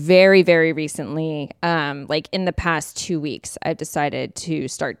 So very, very recently, like in the past 2 weeks, I've decided to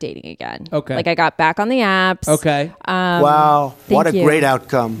start dating again. Okay. Like I got back on the apps. Okay, Wow, what a thank you. great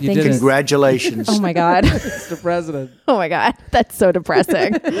outcome. You did it. Congratulations. Oh my God. Mr. President. Oh my God. That's so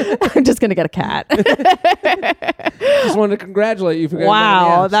depressing. I'm just going to get a cat. Just wanted to congratulate you for getting Wow.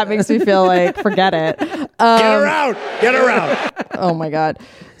 on the apps. That makes me feel like, forget it. Get her out. Get her out. Oh my God.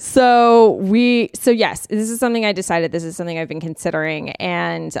 So yes, this is something I decided. This is something I've been considering.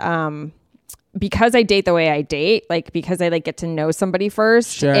 And, because I date the way I date, like because I like get to know somebody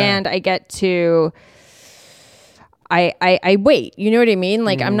first Sure. and I get to, I wait, you know what I mean?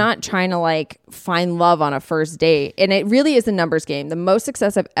 Like I'm not trying to like find love on a first date. And it really is a numbers game. The most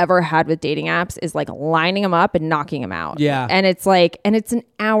success I've ever had with dating apps is like lining them up and knocking them out. Yeah. And it's like, and it's an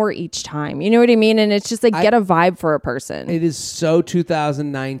hour each time, you know what I mean? And it's just like, get a vibe for a person. It is so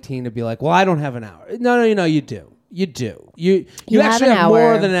 2019 to be like, well, I don't have an hour. No, you do. You do. You You have actually an have more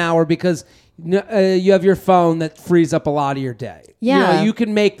hour. than an hour because you have your phone that frees up a lot of your day. Yeah. You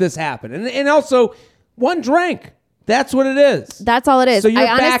can make this happen. And also, one drink. That's what it is. That's all it is. So you're I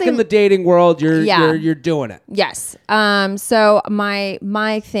back honestly- in the dating world. Yeah. You're doing it. Yes. So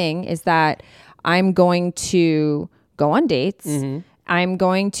my thing is that I'm going to go on dates. I'm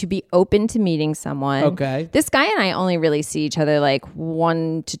going to be open to meeting someone. Okay. This guy and I only really see each other like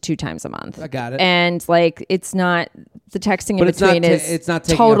 1 to 2 times a month. I got it. And like, it's not the texting in But it's not between it's not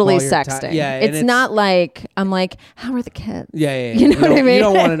taking totally up all your time. sexting. Yeah, and it's not like, I'm like, how are the kids? Yeah. You know what I mean? You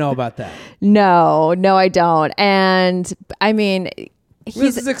don't want to know about that. No, I don't. And I mean,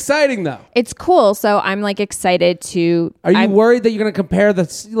 This is exciting, though. it's cool. So I'm like excited to. Are you worried that you're going to compare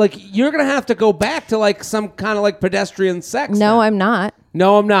like you're going to have to go back to like some kind of like pedestrian sex? No, now. I'm not.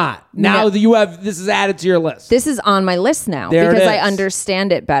 No, I'm not. Now No. that you have this is added to your list. This is on my list now There it because I is.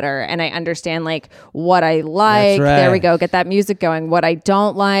 understand it better and I understand like what I like. That's right. There we go. Get that music going. What I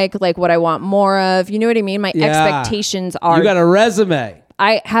don't like what I want more of. You know what I mean? My Yeah. expectations are. You got a resume.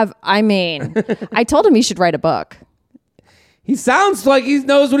 I told him he should write a book. He sounds like he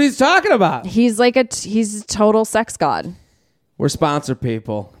knows what he's talking about. He's like he's a total sex god. We're sponsored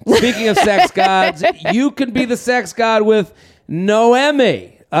people. Speaking of sex gods, you can be the sex god with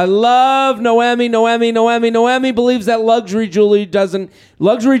Noemi. I love Noemi. Noemi believes that luxury jewelry doesn't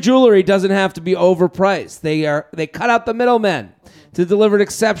have to be overpriced. They cut out the middlemen to deliver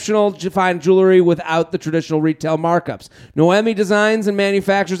exceptional fine jewelry without the traditional retail markups. Noemi designs and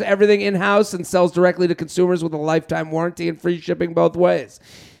manufactures everything in-house and sells directly to consumers with a lifetime warranty and free shipping both ways.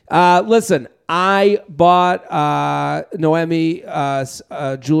 Listen, I bought Noemi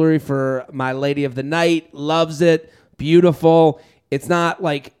jewelry for my lady of the night. Loves it. Beautiful. It's not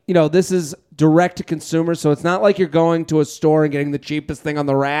like, this is direct to consumer, so it's not like you're going to a store and getting the cheapest thing on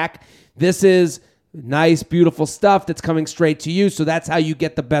the rack. This is nice, beautiful stuff that's coming straight to you, so that's how you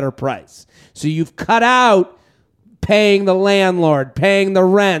get the better price. So you've cut out paying the landlord, paying the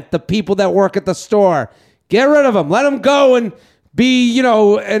rent, the people that work at the store. Get rid of them. Let them go and be,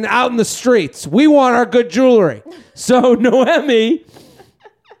 and out in the streets. We want our good jewelry. So Noemi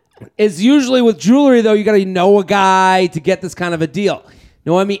is usually with jewelry, though, you got to know a guy to get this kind of a deal.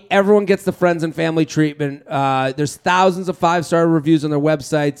 Noemi, everyone gets the friends and family treatment. There's thousands of 5-star reviews on their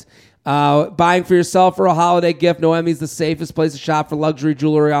websites. Buying for yourself or a holiday gift, Noemi's the safest place to shop for luxury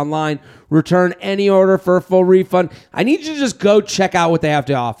jewelry online. Return any order for a full refund. I need you to just go check out what they have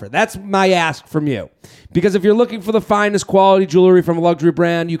to offer. That's my ask from you. Because if you're looking for the finest quality jewelry from a luxury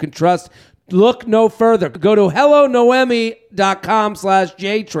brand you can trust, look no further. Go to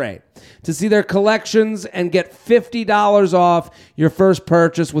hellonoemi.com/JTrain to see their collections and get $50 off your first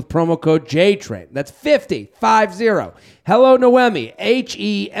purchase with promo code JTrain. That's 50. Hello Noemi,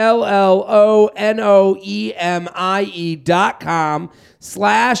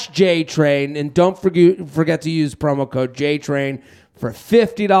 HelloNoemi.com/JTrain. And don't forget to use promo code JTrain for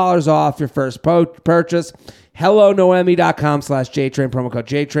 $50 off your first purchase. HelloNoemi.com/JTrain, promo code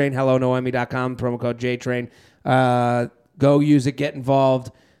JTrain. HelloNoemi.com, promo code JTrain. Go use it, get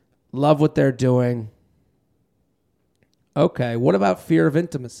involved. Love what they're doing. Okay, what about fear of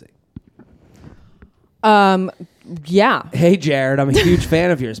intimacy? Yeah. Hey, Jared, I'm a huge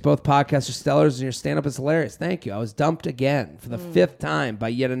fan of yours. Both podcasts are stellar and your stand-up is hilarious. Thank you. I was dumped again for the 5th time by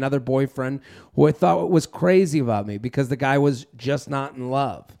yet another boyfriend who I thought was crazy about me because the guy was just not in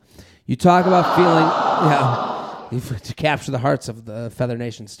love. You talk about feeling... to capture the hearts of the Feather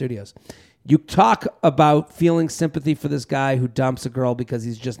Nation studios. You talk about feeling sympathy for this guy who dumps a girl because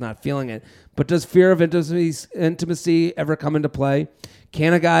he's just not feeling it. But does fear of intimacy ever come into play?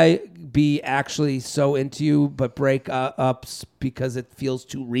 Can a guy be actually so into you but break up because it feels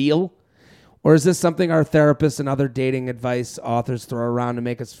too real? Or is this something our therapists and other dating advice authors throw around to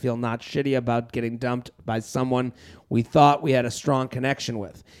make us feel not shitty about getting dumped by someone we thought we had a strong connection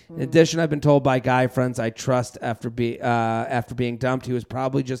with? In addition, I've been told by guy friends I trust after being dumped, he was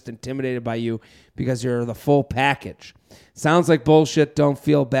probably just intimidated by you because you're the full package. Sounds like bullshit. Don't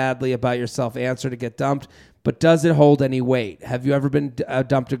feel badly about yourself. Answer to get dumped. But does it hold any weight? Have you ever been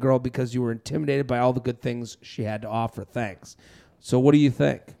dumped a girl because you were intimidated by all the good things she had to offer? Thanks. So what do you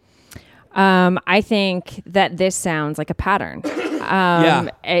think? I think that this sounds like a pattern.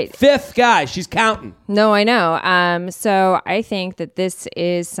 Fifth guy, she's counting. No, I know. So I think that this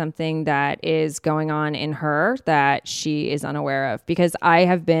is something that is going on in her that she is unaware of, because I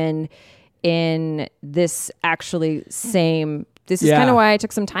have been in this actually same. This is kind of why I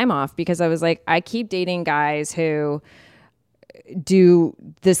took some time off, because I was like, I keep dating guys who do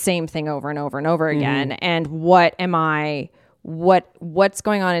the same thing over and over and over again. And what am I? What's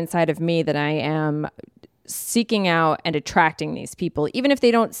going on inside of me that I am seeking out and attracting these people, even if they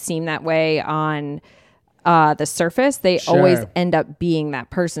don't seem that way on the surface, they always end up being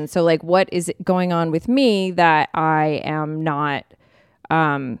that person. So like, what is going on with me that I am not,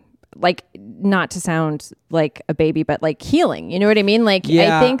 like, not to sound like a baby, but like healing. You know what I mean? Like,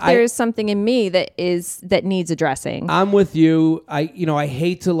 Yeah, I think there's something in me that needs addressing. I'm with you. I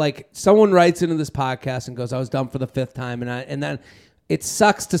hate to, like, someone writes into this podcast and goes, I was done for the 5th time. And then it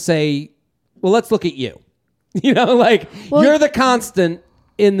sucks to say, well, let's look at you. You know, like, you're the constant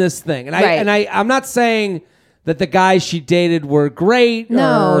in this thing. And I'm not saying that the guys she dated were great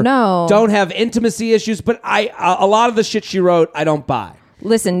or don't have intimacy issues, but a lot of the shit she wrote, I don't buy.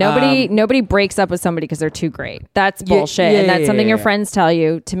 Listen, nobody breaks up with somebody because they're too great. That's bullshit. And that's something your friends tell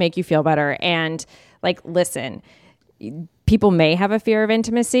you to make you feel better. And, like, listen, people may have a fear of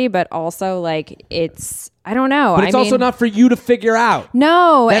intimacy, but also, like, I don't know. But it's also not for you to figure out.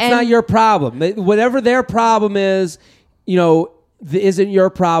 No. That's not your problem. Whatever their problem is, isn't your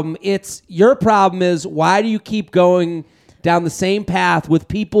problem. It's your problem is, why do you keep going down the same path with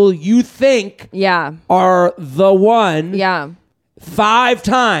people you think are the one? Yeah. 5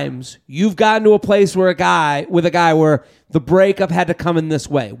 times you've gotten to a place where a guy where the breakup had to come in this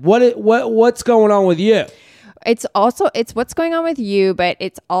way. What's going on with you? It's what's going on with you, but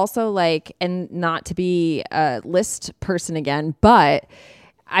it's also like, and not to be a list person again, but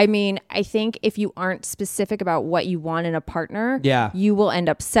I mean, I think if you aren't specific about what you want in a partner, you will end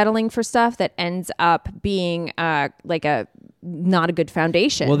up settling for stuff that ends up being like not a good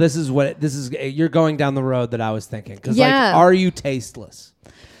foundation. Well, you're going down the road that I was thinking. Because, like, are you tasteless?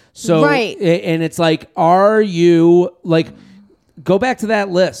 So, right. And it's like, are you, like, go back to that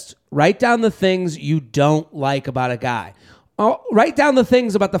list. Write down the things you don't like about a guy. Write down the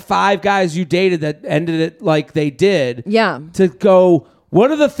things about the 5 guys you dated that ended it like they did. Yeah. To go,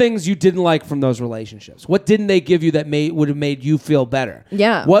 what are the things you didn't like from those relationships? What didn't they give you that would have made you feel better?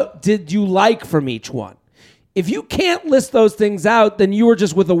 Yeah. What did you like from each one? If you can't list those things out, then you were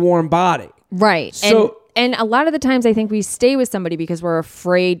just with a warm body. Right. So, and a lot of the times I think we stay with somebody because we're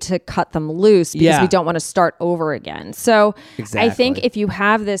afraid to cut them loose because we don't want to start over again. So I think if you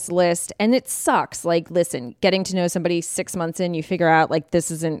have this list, and it sucks, like, listen, getting to know somebody 6 months in, you figure out, like, this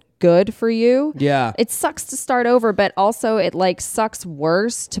isn't good for you. Yeah. It sucks to start over, but also it, like, sucks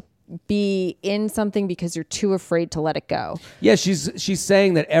worse to be in something because you're too afraid to let it go. Yeah, she's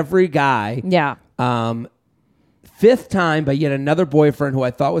saying that every guy 5th time by yet another boyfriend who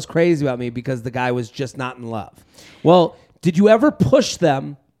I thought was crazy about me because the guy was just not in love. Well, did you ever push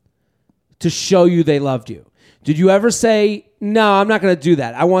them to show you they loved you? Did you ever say, no, I'm not going to do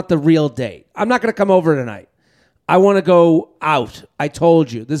that. I want the real date. I'm not going to come over tonight. I want to go out. I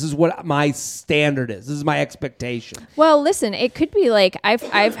told you. This is what my standard is. This is my expectation. Well, listen, it could be like I've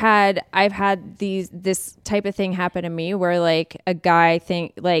had this type of thing happen to me where, like, a guy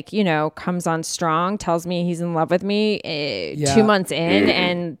comes on strong, tells me he's in love with me 2 months in,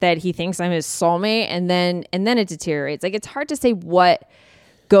 and that he thinks I'm his soulmate, and then it deteriorates. Like, it's hard to say what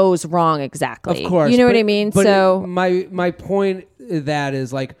goes wrong exactly. Of course. You know what I mean? But so my point of that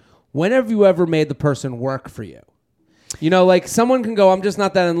is, like, when have you ever made the person work for you? You know, like, someone can go, I'm just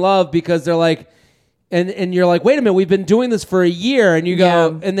not that in love, because they're like, and you're like, wait a minute, we've been doing this for a year, and you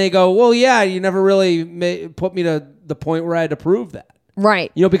go, and they go, well, yeah, you never really put me to the point where I had to prove that.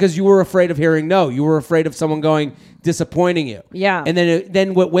 Right. You know, because you were afraid of hearing no. You were afraid of someone disappointing you. Yeah. And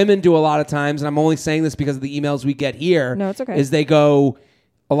then what women do a lot of times, and I'm only saying this because of the emails we get here. No, it's okay. Is they go,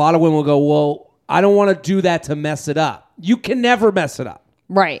 a lot of women will go, well, I don't want to do that to mess it up. You can never mess it up.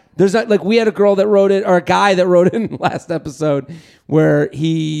 Right. There's not, like, we had a girl that wrote it, or a guy that wrote in last episode where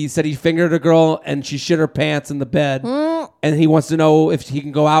he said he fingered a girl and she shit her pants in the bed, and he wants to know if he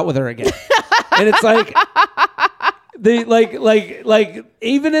can go out with her again. And it's like, like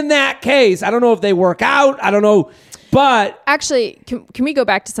even in that case, I don't know if they work out. I don't know. But actually, can we go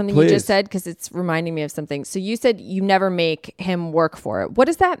back to something Please. you just said? Because it's reminding me of something. So you said you never make him work for it. What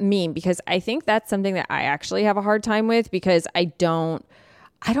does that mean? Because I think that's something that I actually have a hard time with, because I don't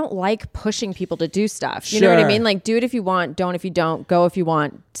like pushing people to do stuff. You know what I mean? Like, do it if you want, don't if you don't, go if you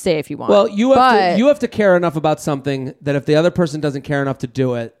want, stay if you want. Well, you have to care enough about something that if the other person doesn't care enough to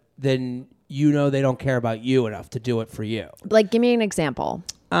do it, then you know they don't care about you enough to do it for you. Like, give me an example.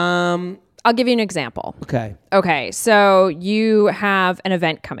 I'll give you an example. Okay. So you have an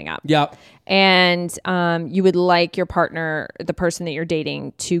event coming up. Yep. And you would like your partner, the person that you're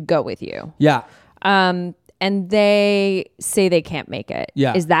dating, to go with you. Yeah. And they say they can't make it.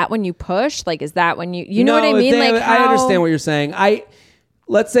 Yeah. Is that when you push? Like, is that when you know what I mean? Like, I understand what you're saying.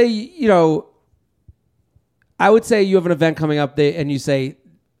 Let's say, I would say you have an event coming up and you say,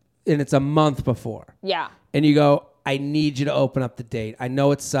 and it's a month before. Yeah. And you go, I need you to open up the date. I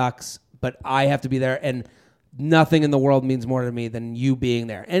know it sucks, but I have to be there. And nothing in the world means more to me than you being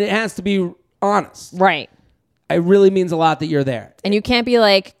there. And it has to be honest. Right. it really means a lot that you're there. And you can't be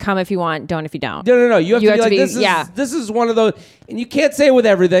like, come if you want, don't if you don't. No. You have to be like, this is one of those, and you can't say it with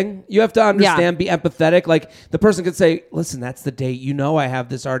everything. You have to understand, be empathetic. Like the person could say, listen, that's the date. You know, I have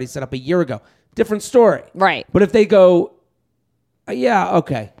this already set up a year ago. Different story. Right. But if they go, yeah,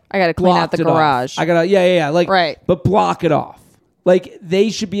 okay. I got to clean out the garage. I got to, yeah. Like, right. But block it off. Like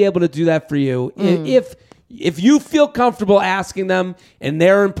they should be able to do that for you. If you feel comfortable asking them and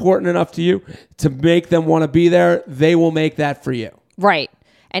they're important enough to you to make them want to be there, they will make that for you. Right.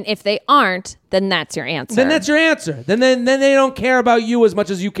 And if they aren't, then that's your answer. Then that's your answer. Then they don't care about you as much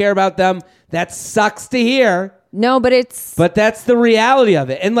as you care about them. That sucks to hear. No, but that's the reality of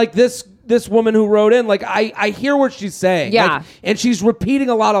it. And like this woman who wrote in, like I hear what she's saying. Yeah. Like, and she's repeating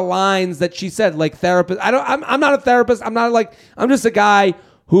a lot of lines that she said, like therapist. I'm not a therapist. I'm just a guy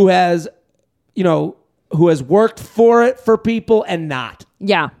who has, who has worked for people and not.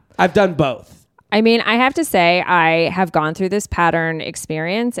 Yeah. I've done both. I mean, I have to say I have gone through this pattern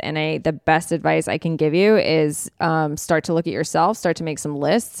experience, and the best advice I can give you is start to look at yourself, start to make some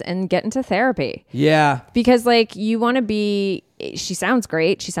lists, and get into therapy. Yeah. Because like you want to be, she sounds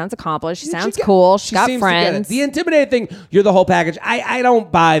great. She sounds accomplished. She sounds cool. She's got friends. The intimidating thing, you're the whole package. I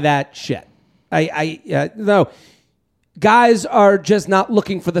don't buy that shit. No. Guys are just not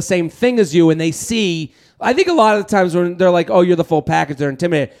looking for the same thing as you, and they see. I think a lot of the times when they're like, "Oh, you're the full package," they're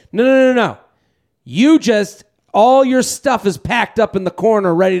intimidated. No. You just all your stuff is packed up in the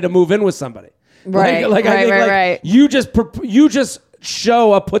corner, ready to move in with somebody. Right. Right. You just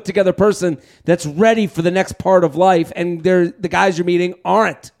show a put together person that's ready for the next part of life, and the guys you're meeting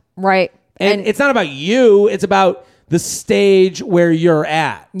aren't. Right. And it's not about you. It's about the stage where you're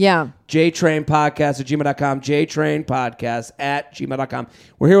at. Yeah. JTrainPodcast@gmail.com. JTrainPodcast@gmail.com.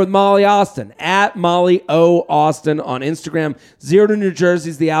 We're here with Molly Austin at Molly O. Austin on Instagram. Zero to New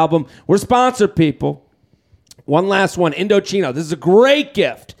Jersey's the album. We're sponsored, people. One last one. Indochino. This is a great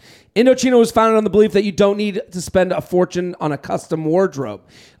gift. Indochino was founded on the belief that you don't need to spend a fortune on a custom wardrobe.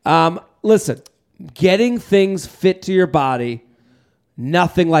 Listen, getting things fit to your body,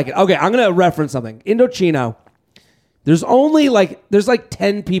 nothing like it. Okay, I'm going to reference something. Indochino. There's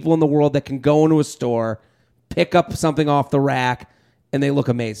 10 people in the world that can go into a store, pick up something off the rack, and they look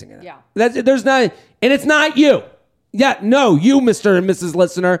amazing in it. Yeah. And it's not you. Yeah, no, you, Mr. and Mrs.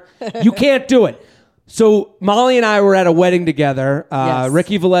 Listener, you can't do it. So Molly and I were at a wedding together, Yes.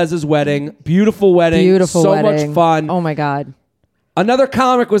 Ricky Velez's wedding, beautiful wedding, so much fun. Oh my God. Another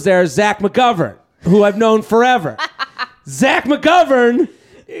comic was there, Zach McGovern, who I've known forever. Zach McGovern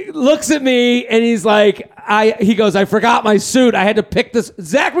looks at me and he's like, he goes, I forgot my suit. I had to pick this.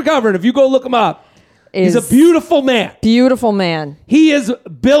 Zach McGovern, if you go look him up, he's a beautiful man. Beautiful man. He is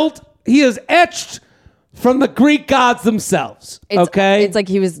etched from the Greek gods themselves. It's like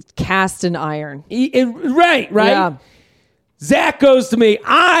he was cast in iron. Right. Yeah. Zach goes to me,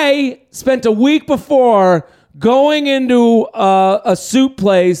 I spent a week before going into a suit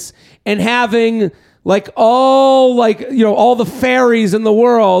place and having all the fairies in the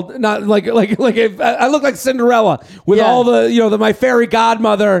world, not like I look like Cinderella with all the my fairy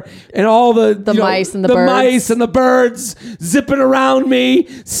godmother and all the mice and the birds. mice and the birds zipping around me,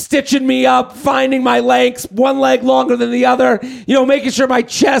 stitching me up, finding my legs, one leg longer than the other, making sure my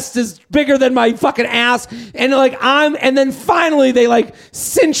chest is bigger than my fucking ass, and and then finally they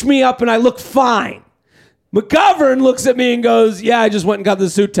cinch me up and I look fine. McGovern looks at me and goes, yeah, I just went and got the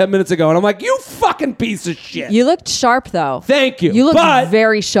suit 10 minutes ago. And I'm like, you fucking piece of shit. You looked sharp, though. Thank you. You looked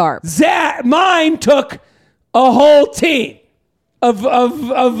very sharp. Mine took a whole team of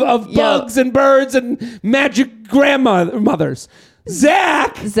bugs and birds and magic grandmothers.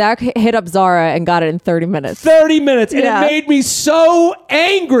 Zach hit up Zara and got it in 30 minutes. 30 minutes. And it made me so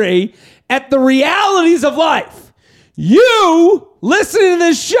angry at the realities of life. You, listening to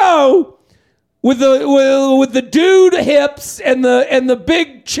this show with the dude hips and the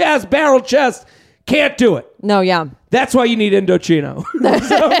big chest, barrel chest, can't do it. No, yeah. That's why you need Indochino.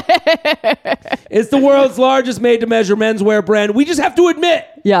 It's the world's largest made-to-measure menswear brand. We just have to admit.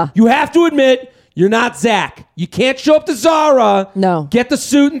 Yeah. You have to admit you're not Zach. You can't show up to Zara, get the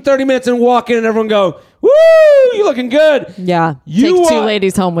suit in 30 minutes and walk in and everyone go, woo, you looking good. Yeah. Take two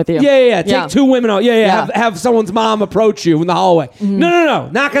ladies home with you. Yeah. Take two women home. Yeah. Have someone's mom approach you in the hallway. Mm-hmm. No.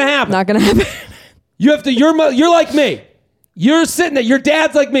 Not going to happen. Not going to happen. You have to, you're like me. You're sitting there. Your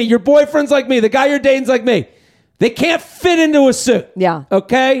dad's like me. Your boyfriend's like me. The guy you're dating's like me. They can't fit into a suit. Yeah.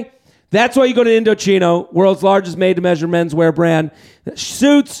 Okay? That's why you go to Indochino, world's largest made-to-measure menswear brand.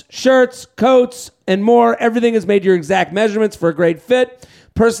 Suits, shirts, coats, and more. Everything is made to your exact measurements for a great fit.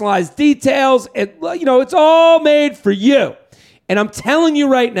 Personalized details. It's all made for you. And I'm telling you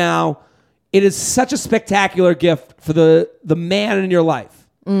right now, it is such a spectacular gift for the man in your life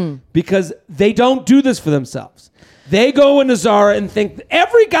because they don't do this for themselves. They go into Zara and think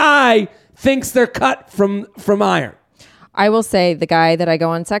every guy thinks they're cut from iron. I will say the guy that I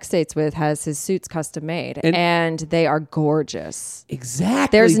go on sex dates with has his suits custom made, and they are gorgeous.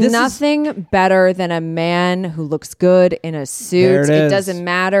 Exactly. There's nothing better than a man who looks good in a suit. It doesn't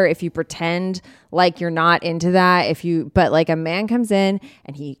matter if you pretend like you're not into that. But like a man comes in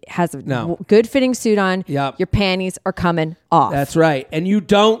and he has a good fitting suit on. Yep. Your panties are coming off. That's right. And you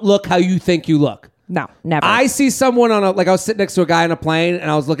don't look how you think you look. No, never. I see someone I was sitting next to a guy on a plane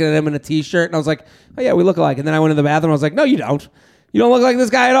and I was looking at him in a t-shirt and I was like, oh yeah, we look alike. And then I went in the bathroom. I was like, no, you don't. You don't look like this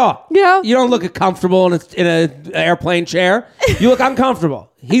guy at all. Yeah. You don't look comfortable in an airplane chair. You look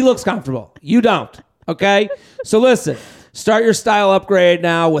uncomfortable. He looks comfortable. You don't. Okay? So listen, start your style upgrade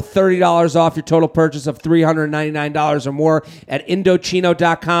now with $30 off your total purchase of $399 or more at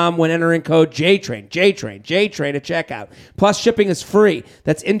Indochino.com when entering code JTRAIN at checkout. Plus, shipping is free.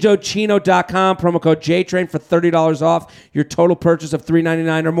 That's Indochino.com, promo code JTRAIN for $30 off your total purchase of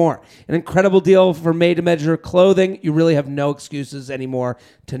 $399 or more. An incredible deal for made-to-measure clothing. You really have no excuses anymore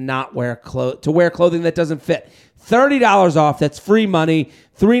to not wear clothing that doesn't fit. $30 off. That's free money.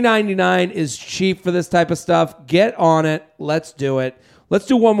 $399 is cheap for this type of stuff. Get on it. Let's do it. Let's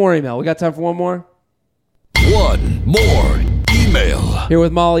do one more email. We got time for one more? One more email. Here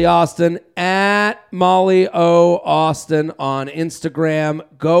with Molly Austin at Molly O. Austin on Instagram.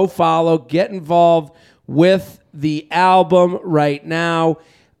 Go follow. Get involved with the album right now.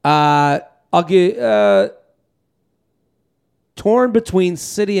 I'll get Torn Between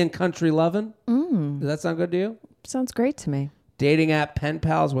City and Country Lovin'. Does that sound good to you? Sounds great to me. Dating app, pen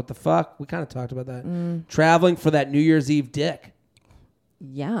pals, what the fuck? We kind of talked about that. Traveling for that New Year's Eve dick.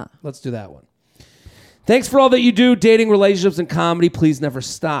 Yeah. Let's do that one. Thanks for all that you do. Dating, relationships, and comedy. Please never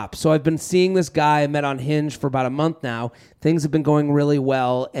stop. So I've been seeing this guy I met on Hinge for about a month now. Things have been going really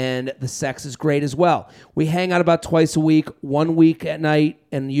well, and the sex is great as well. We hang out about twice a week, 1 week at night,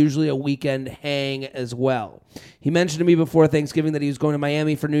 and usually a weekend hang as well. He mentioned to me before Thanksgiving that he was going to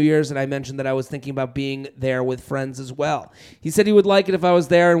Miami for New Year's, and I mentioned that I was thinking about being there with friends as well. He said he would like it if I was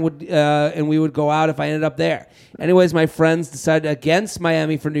there and we would go out if I ended up there. Anyways, my friends decided against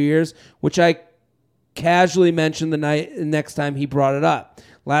Miami for New Year's, which I casually mentioned the next time he brought it up.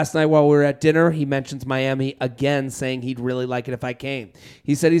 Last night while we were at dinner, he mentions Miami again, saying he'd really like it if I came.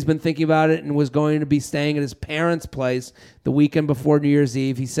 He said he's been thinking about it and was going to be staying at his parents' place the weekend before New Year's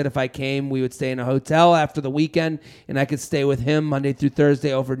Eve. He said if I came, we would stay in a hotel after the weekend, and I could stay with him Monday through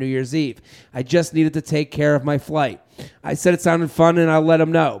Thursday over New Year's Eve. I just needed to take care of my flight. I said it sounded fun, and I'll let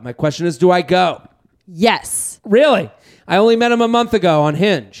him know. My question is, do I go? Yes. Really? I only met him a month ago on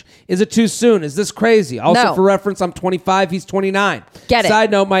Hinge. Is it too soon? Is this crazy? Also, No. for reference, I'm 25. He's 29. Get it.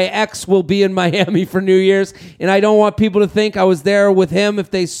 Side note, my ex will be in Miami for New Year's, and I don't want people to think I was there with him if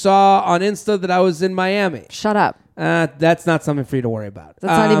they saw on Insta that I was in Miami. Shut up. That's not something for you to worry about.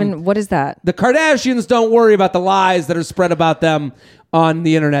 That's not even, what is that? The Kardashians don't worry about the lies that are spread about them on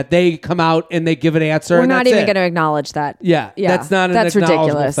the internet. They come out and they give an answer. We're and not that's even it. going to acknowledge that. Yeah, that's not an acknowledgeable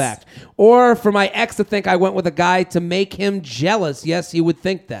ridiculous. fact. Or for my ex to think I went with a guy to make him jealous. Yes, he would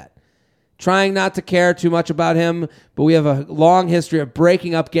think that. Trying not to care too much about him, but we have a long history of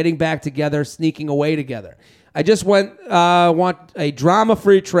breaking up, getting back together, sneaking away together. I just want a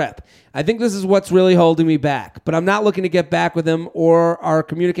drama-free trip. I think this is what's really holding me back, but I'm not looking to get back with him, or our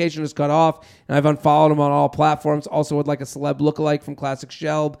communication is cut off, and I've unfollowed him on all platforms. Also would like a celeb lookalike from Classic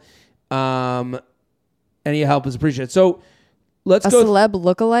Shelb. Any help is appreciated. So let's go. A celeb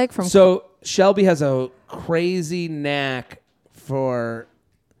lookalike from... So Shelby has a crazy knack for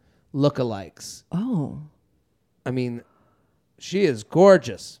lookalikes. Oh. I mean, she is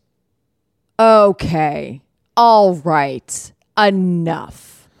gorgeous. Okay. All right.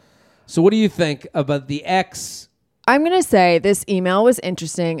 Enough. So what do you think about the ex? I'm going to say this email was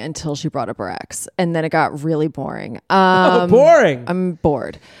interesting until she brought up her ex, and then it got really boring. Boring. I'm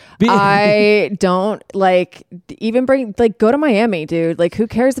bored. I don't even go to Miami, dude. Like, who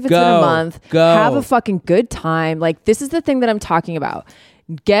cares if it's in a month? Go. Have a fucking good time. Like, this is the thing that I'm talking about.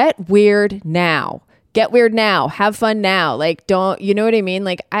 Get weird now. Get weird now. Have fun now. Like, don't, you know what I mean?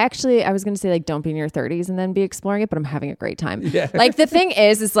 Like, I was going to say, like, don't be in your 30s and then be exploring it, but I'm having a great time. Yeah. Like, the thing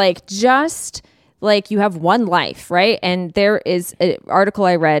is like, just Like, you have one life, right? And there is an article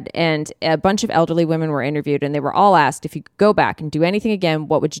I read, and a bunch of elderly women were interviewed, and they were all asked, if you could go back and do anything again,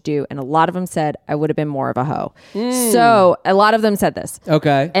 what would you do? And a lot of them said, I would have been more of a hoe. So a lot of them said this.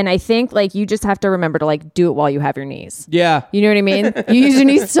 Okay. And I think, like, you just have to remember to, like, do it while you have your knees. Yeah. You know what I mean? You use your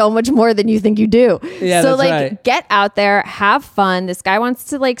knees so much more than you think you do. Yeah, so, that's like, right. get out there, have fun. This guy wants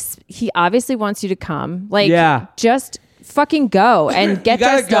to, like, he obviously wants you to come. Like, Yeah. just fucking go and get You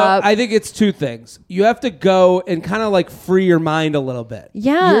gotta dressed go. up. I think it's two things. You have to go and kind of like free your mind a little bit.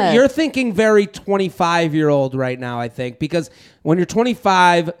 Yeah. You're thinking very 25-year-old right now, I think, because when you're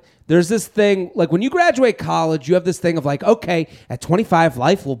 25, there's this thing, like when you graduate college, you have this thing of like, okay, at 25,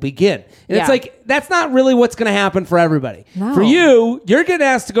 life will begin. And Yeah. it's like, that's not really what's going to happen for everybody. No. For you, you're getting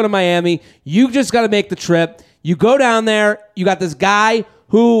asked to go to Miami. You just got to make the trip. You go down there. You got this guy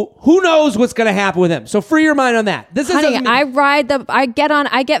who knows what's going to happen with him. So free your mind on that. This Honey, doesn't mean-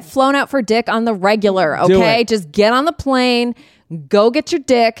 I get flown out for dick on the regular, Do okay? it. Just get on the plane, go get your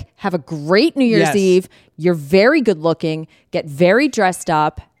dick, have a great New Year's Yes. Eve. You're very good looking, get very dressed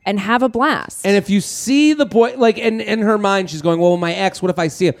up, and have a blast. And if you see the boy, like in her mind, she's going, well, my ex, what if I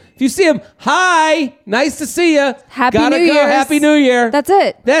see him? If you see him, hi, nice to see you. Happy Gotta New go. Year's. Happy New Year. That's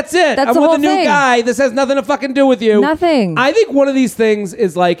it. That's it. That's I'm the with whole a new thing. guy. This has nothing to fucking do with you. Nothing. I think one of these things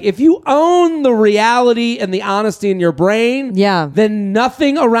is like, if you own the reality and the honesty in your brain, Yeah. then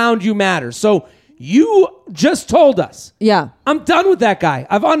nothing around you matters. So you just told us, Yeah. I'm done with that guy.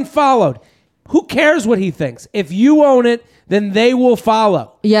 I've unfollowed. Who cares what he thinks? If you own it, then they will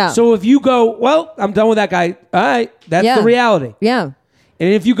follow. Yeah. So if you go, well, I'm done with that guy. All right. That's Yeah. the reality. Yeah.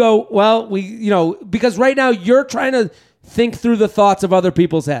 And if you go, well, because right now you're trying to think through the thoughts of other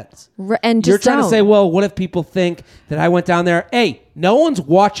people's heads. And You're just trying to don't. say, well, what if people think that I went down there? Hey, no one's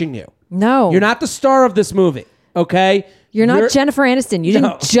watching you. No. You're not the star of this movie. Okay. You're not Jennifer Aniston. You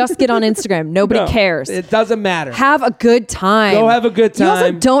No. didn't just get on Instagram. Nobody No, cares. It doesn't matter. Have a good time. Go have a good You also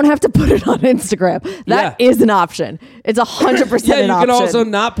time. don't have to put it on Instagram. That Yeah. is an option. It's 100% Yeah, an you option. can also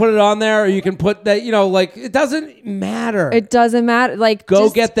not put it on there, or you can put that, like, it doesn't matter. It doesn't matter. Like, Go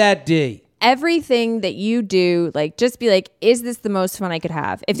just get that D. everything that you do. Like, just be like, is this the most fun I could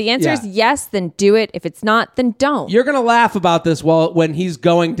have? If the answer Yeah. is yes, then do it. If it's not, then don't. You're gonna laugh about this when he's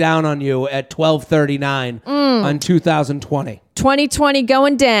going down on you at 12:39 on 2020. 2020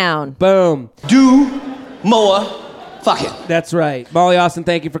 going down. Boom. Do more fucking. That's right. Molly Austin,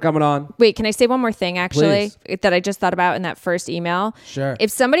 thank you for coming on. Wait, can I say one more thing actually that I just thought about in that first email? Sure.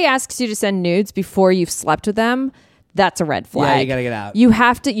 If somebody asks you to send nudes before you've slept with them, that's a red flag. you gotta get out. You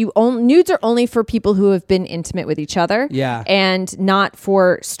have to. Nudes are only for people who have been intimate with each other. Yeah. and not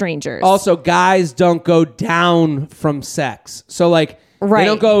for strangers. Also, guys don't go down from sex. So, like, Right. they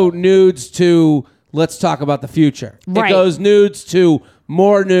don't go nudes to let's talk about the future. Right. It goes nudes to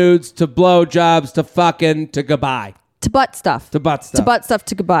more nudes to blowjobs to fucking to goodbye. to butt stuff. To butt stuff. To butt stuff.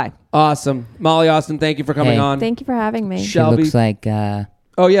 To goodbye. Awesome. Molly Austin, thank you for coming Hey. on. Thank you for having me. She Shelby. looks like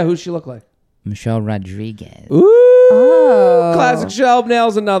Oh, yeah. Who's she look like? Michelle Rodriguez. Ooh. Oh. Classic Shelb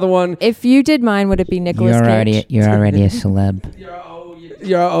nails another one. If you did mine, would it be Nicolas Cage? You're already a celeb.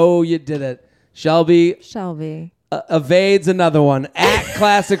 You did it. Shelby Shelby. evades another one. At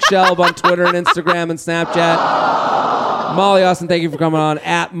Classic Shelb on Twitter and Instagram and Snapchat. Molly Austin, thank you for coming on.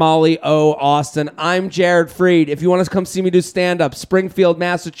 At Molly O. Austin. I'm Jared Freed. If you want to come see me do stand-up, Springfield,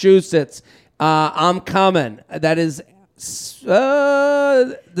 Massachusetts, I'm coming. That is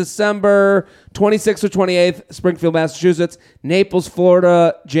December 26th or 28th, Springfield, Massachusetts. Naples,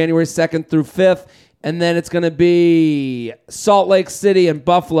 Florida, January 2nd through 5th. And then it's going to be Salt Lake City and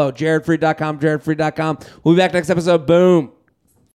Buffalo. JaredFreed.com, JaredFreed.com. We'll be back next episode. Boom.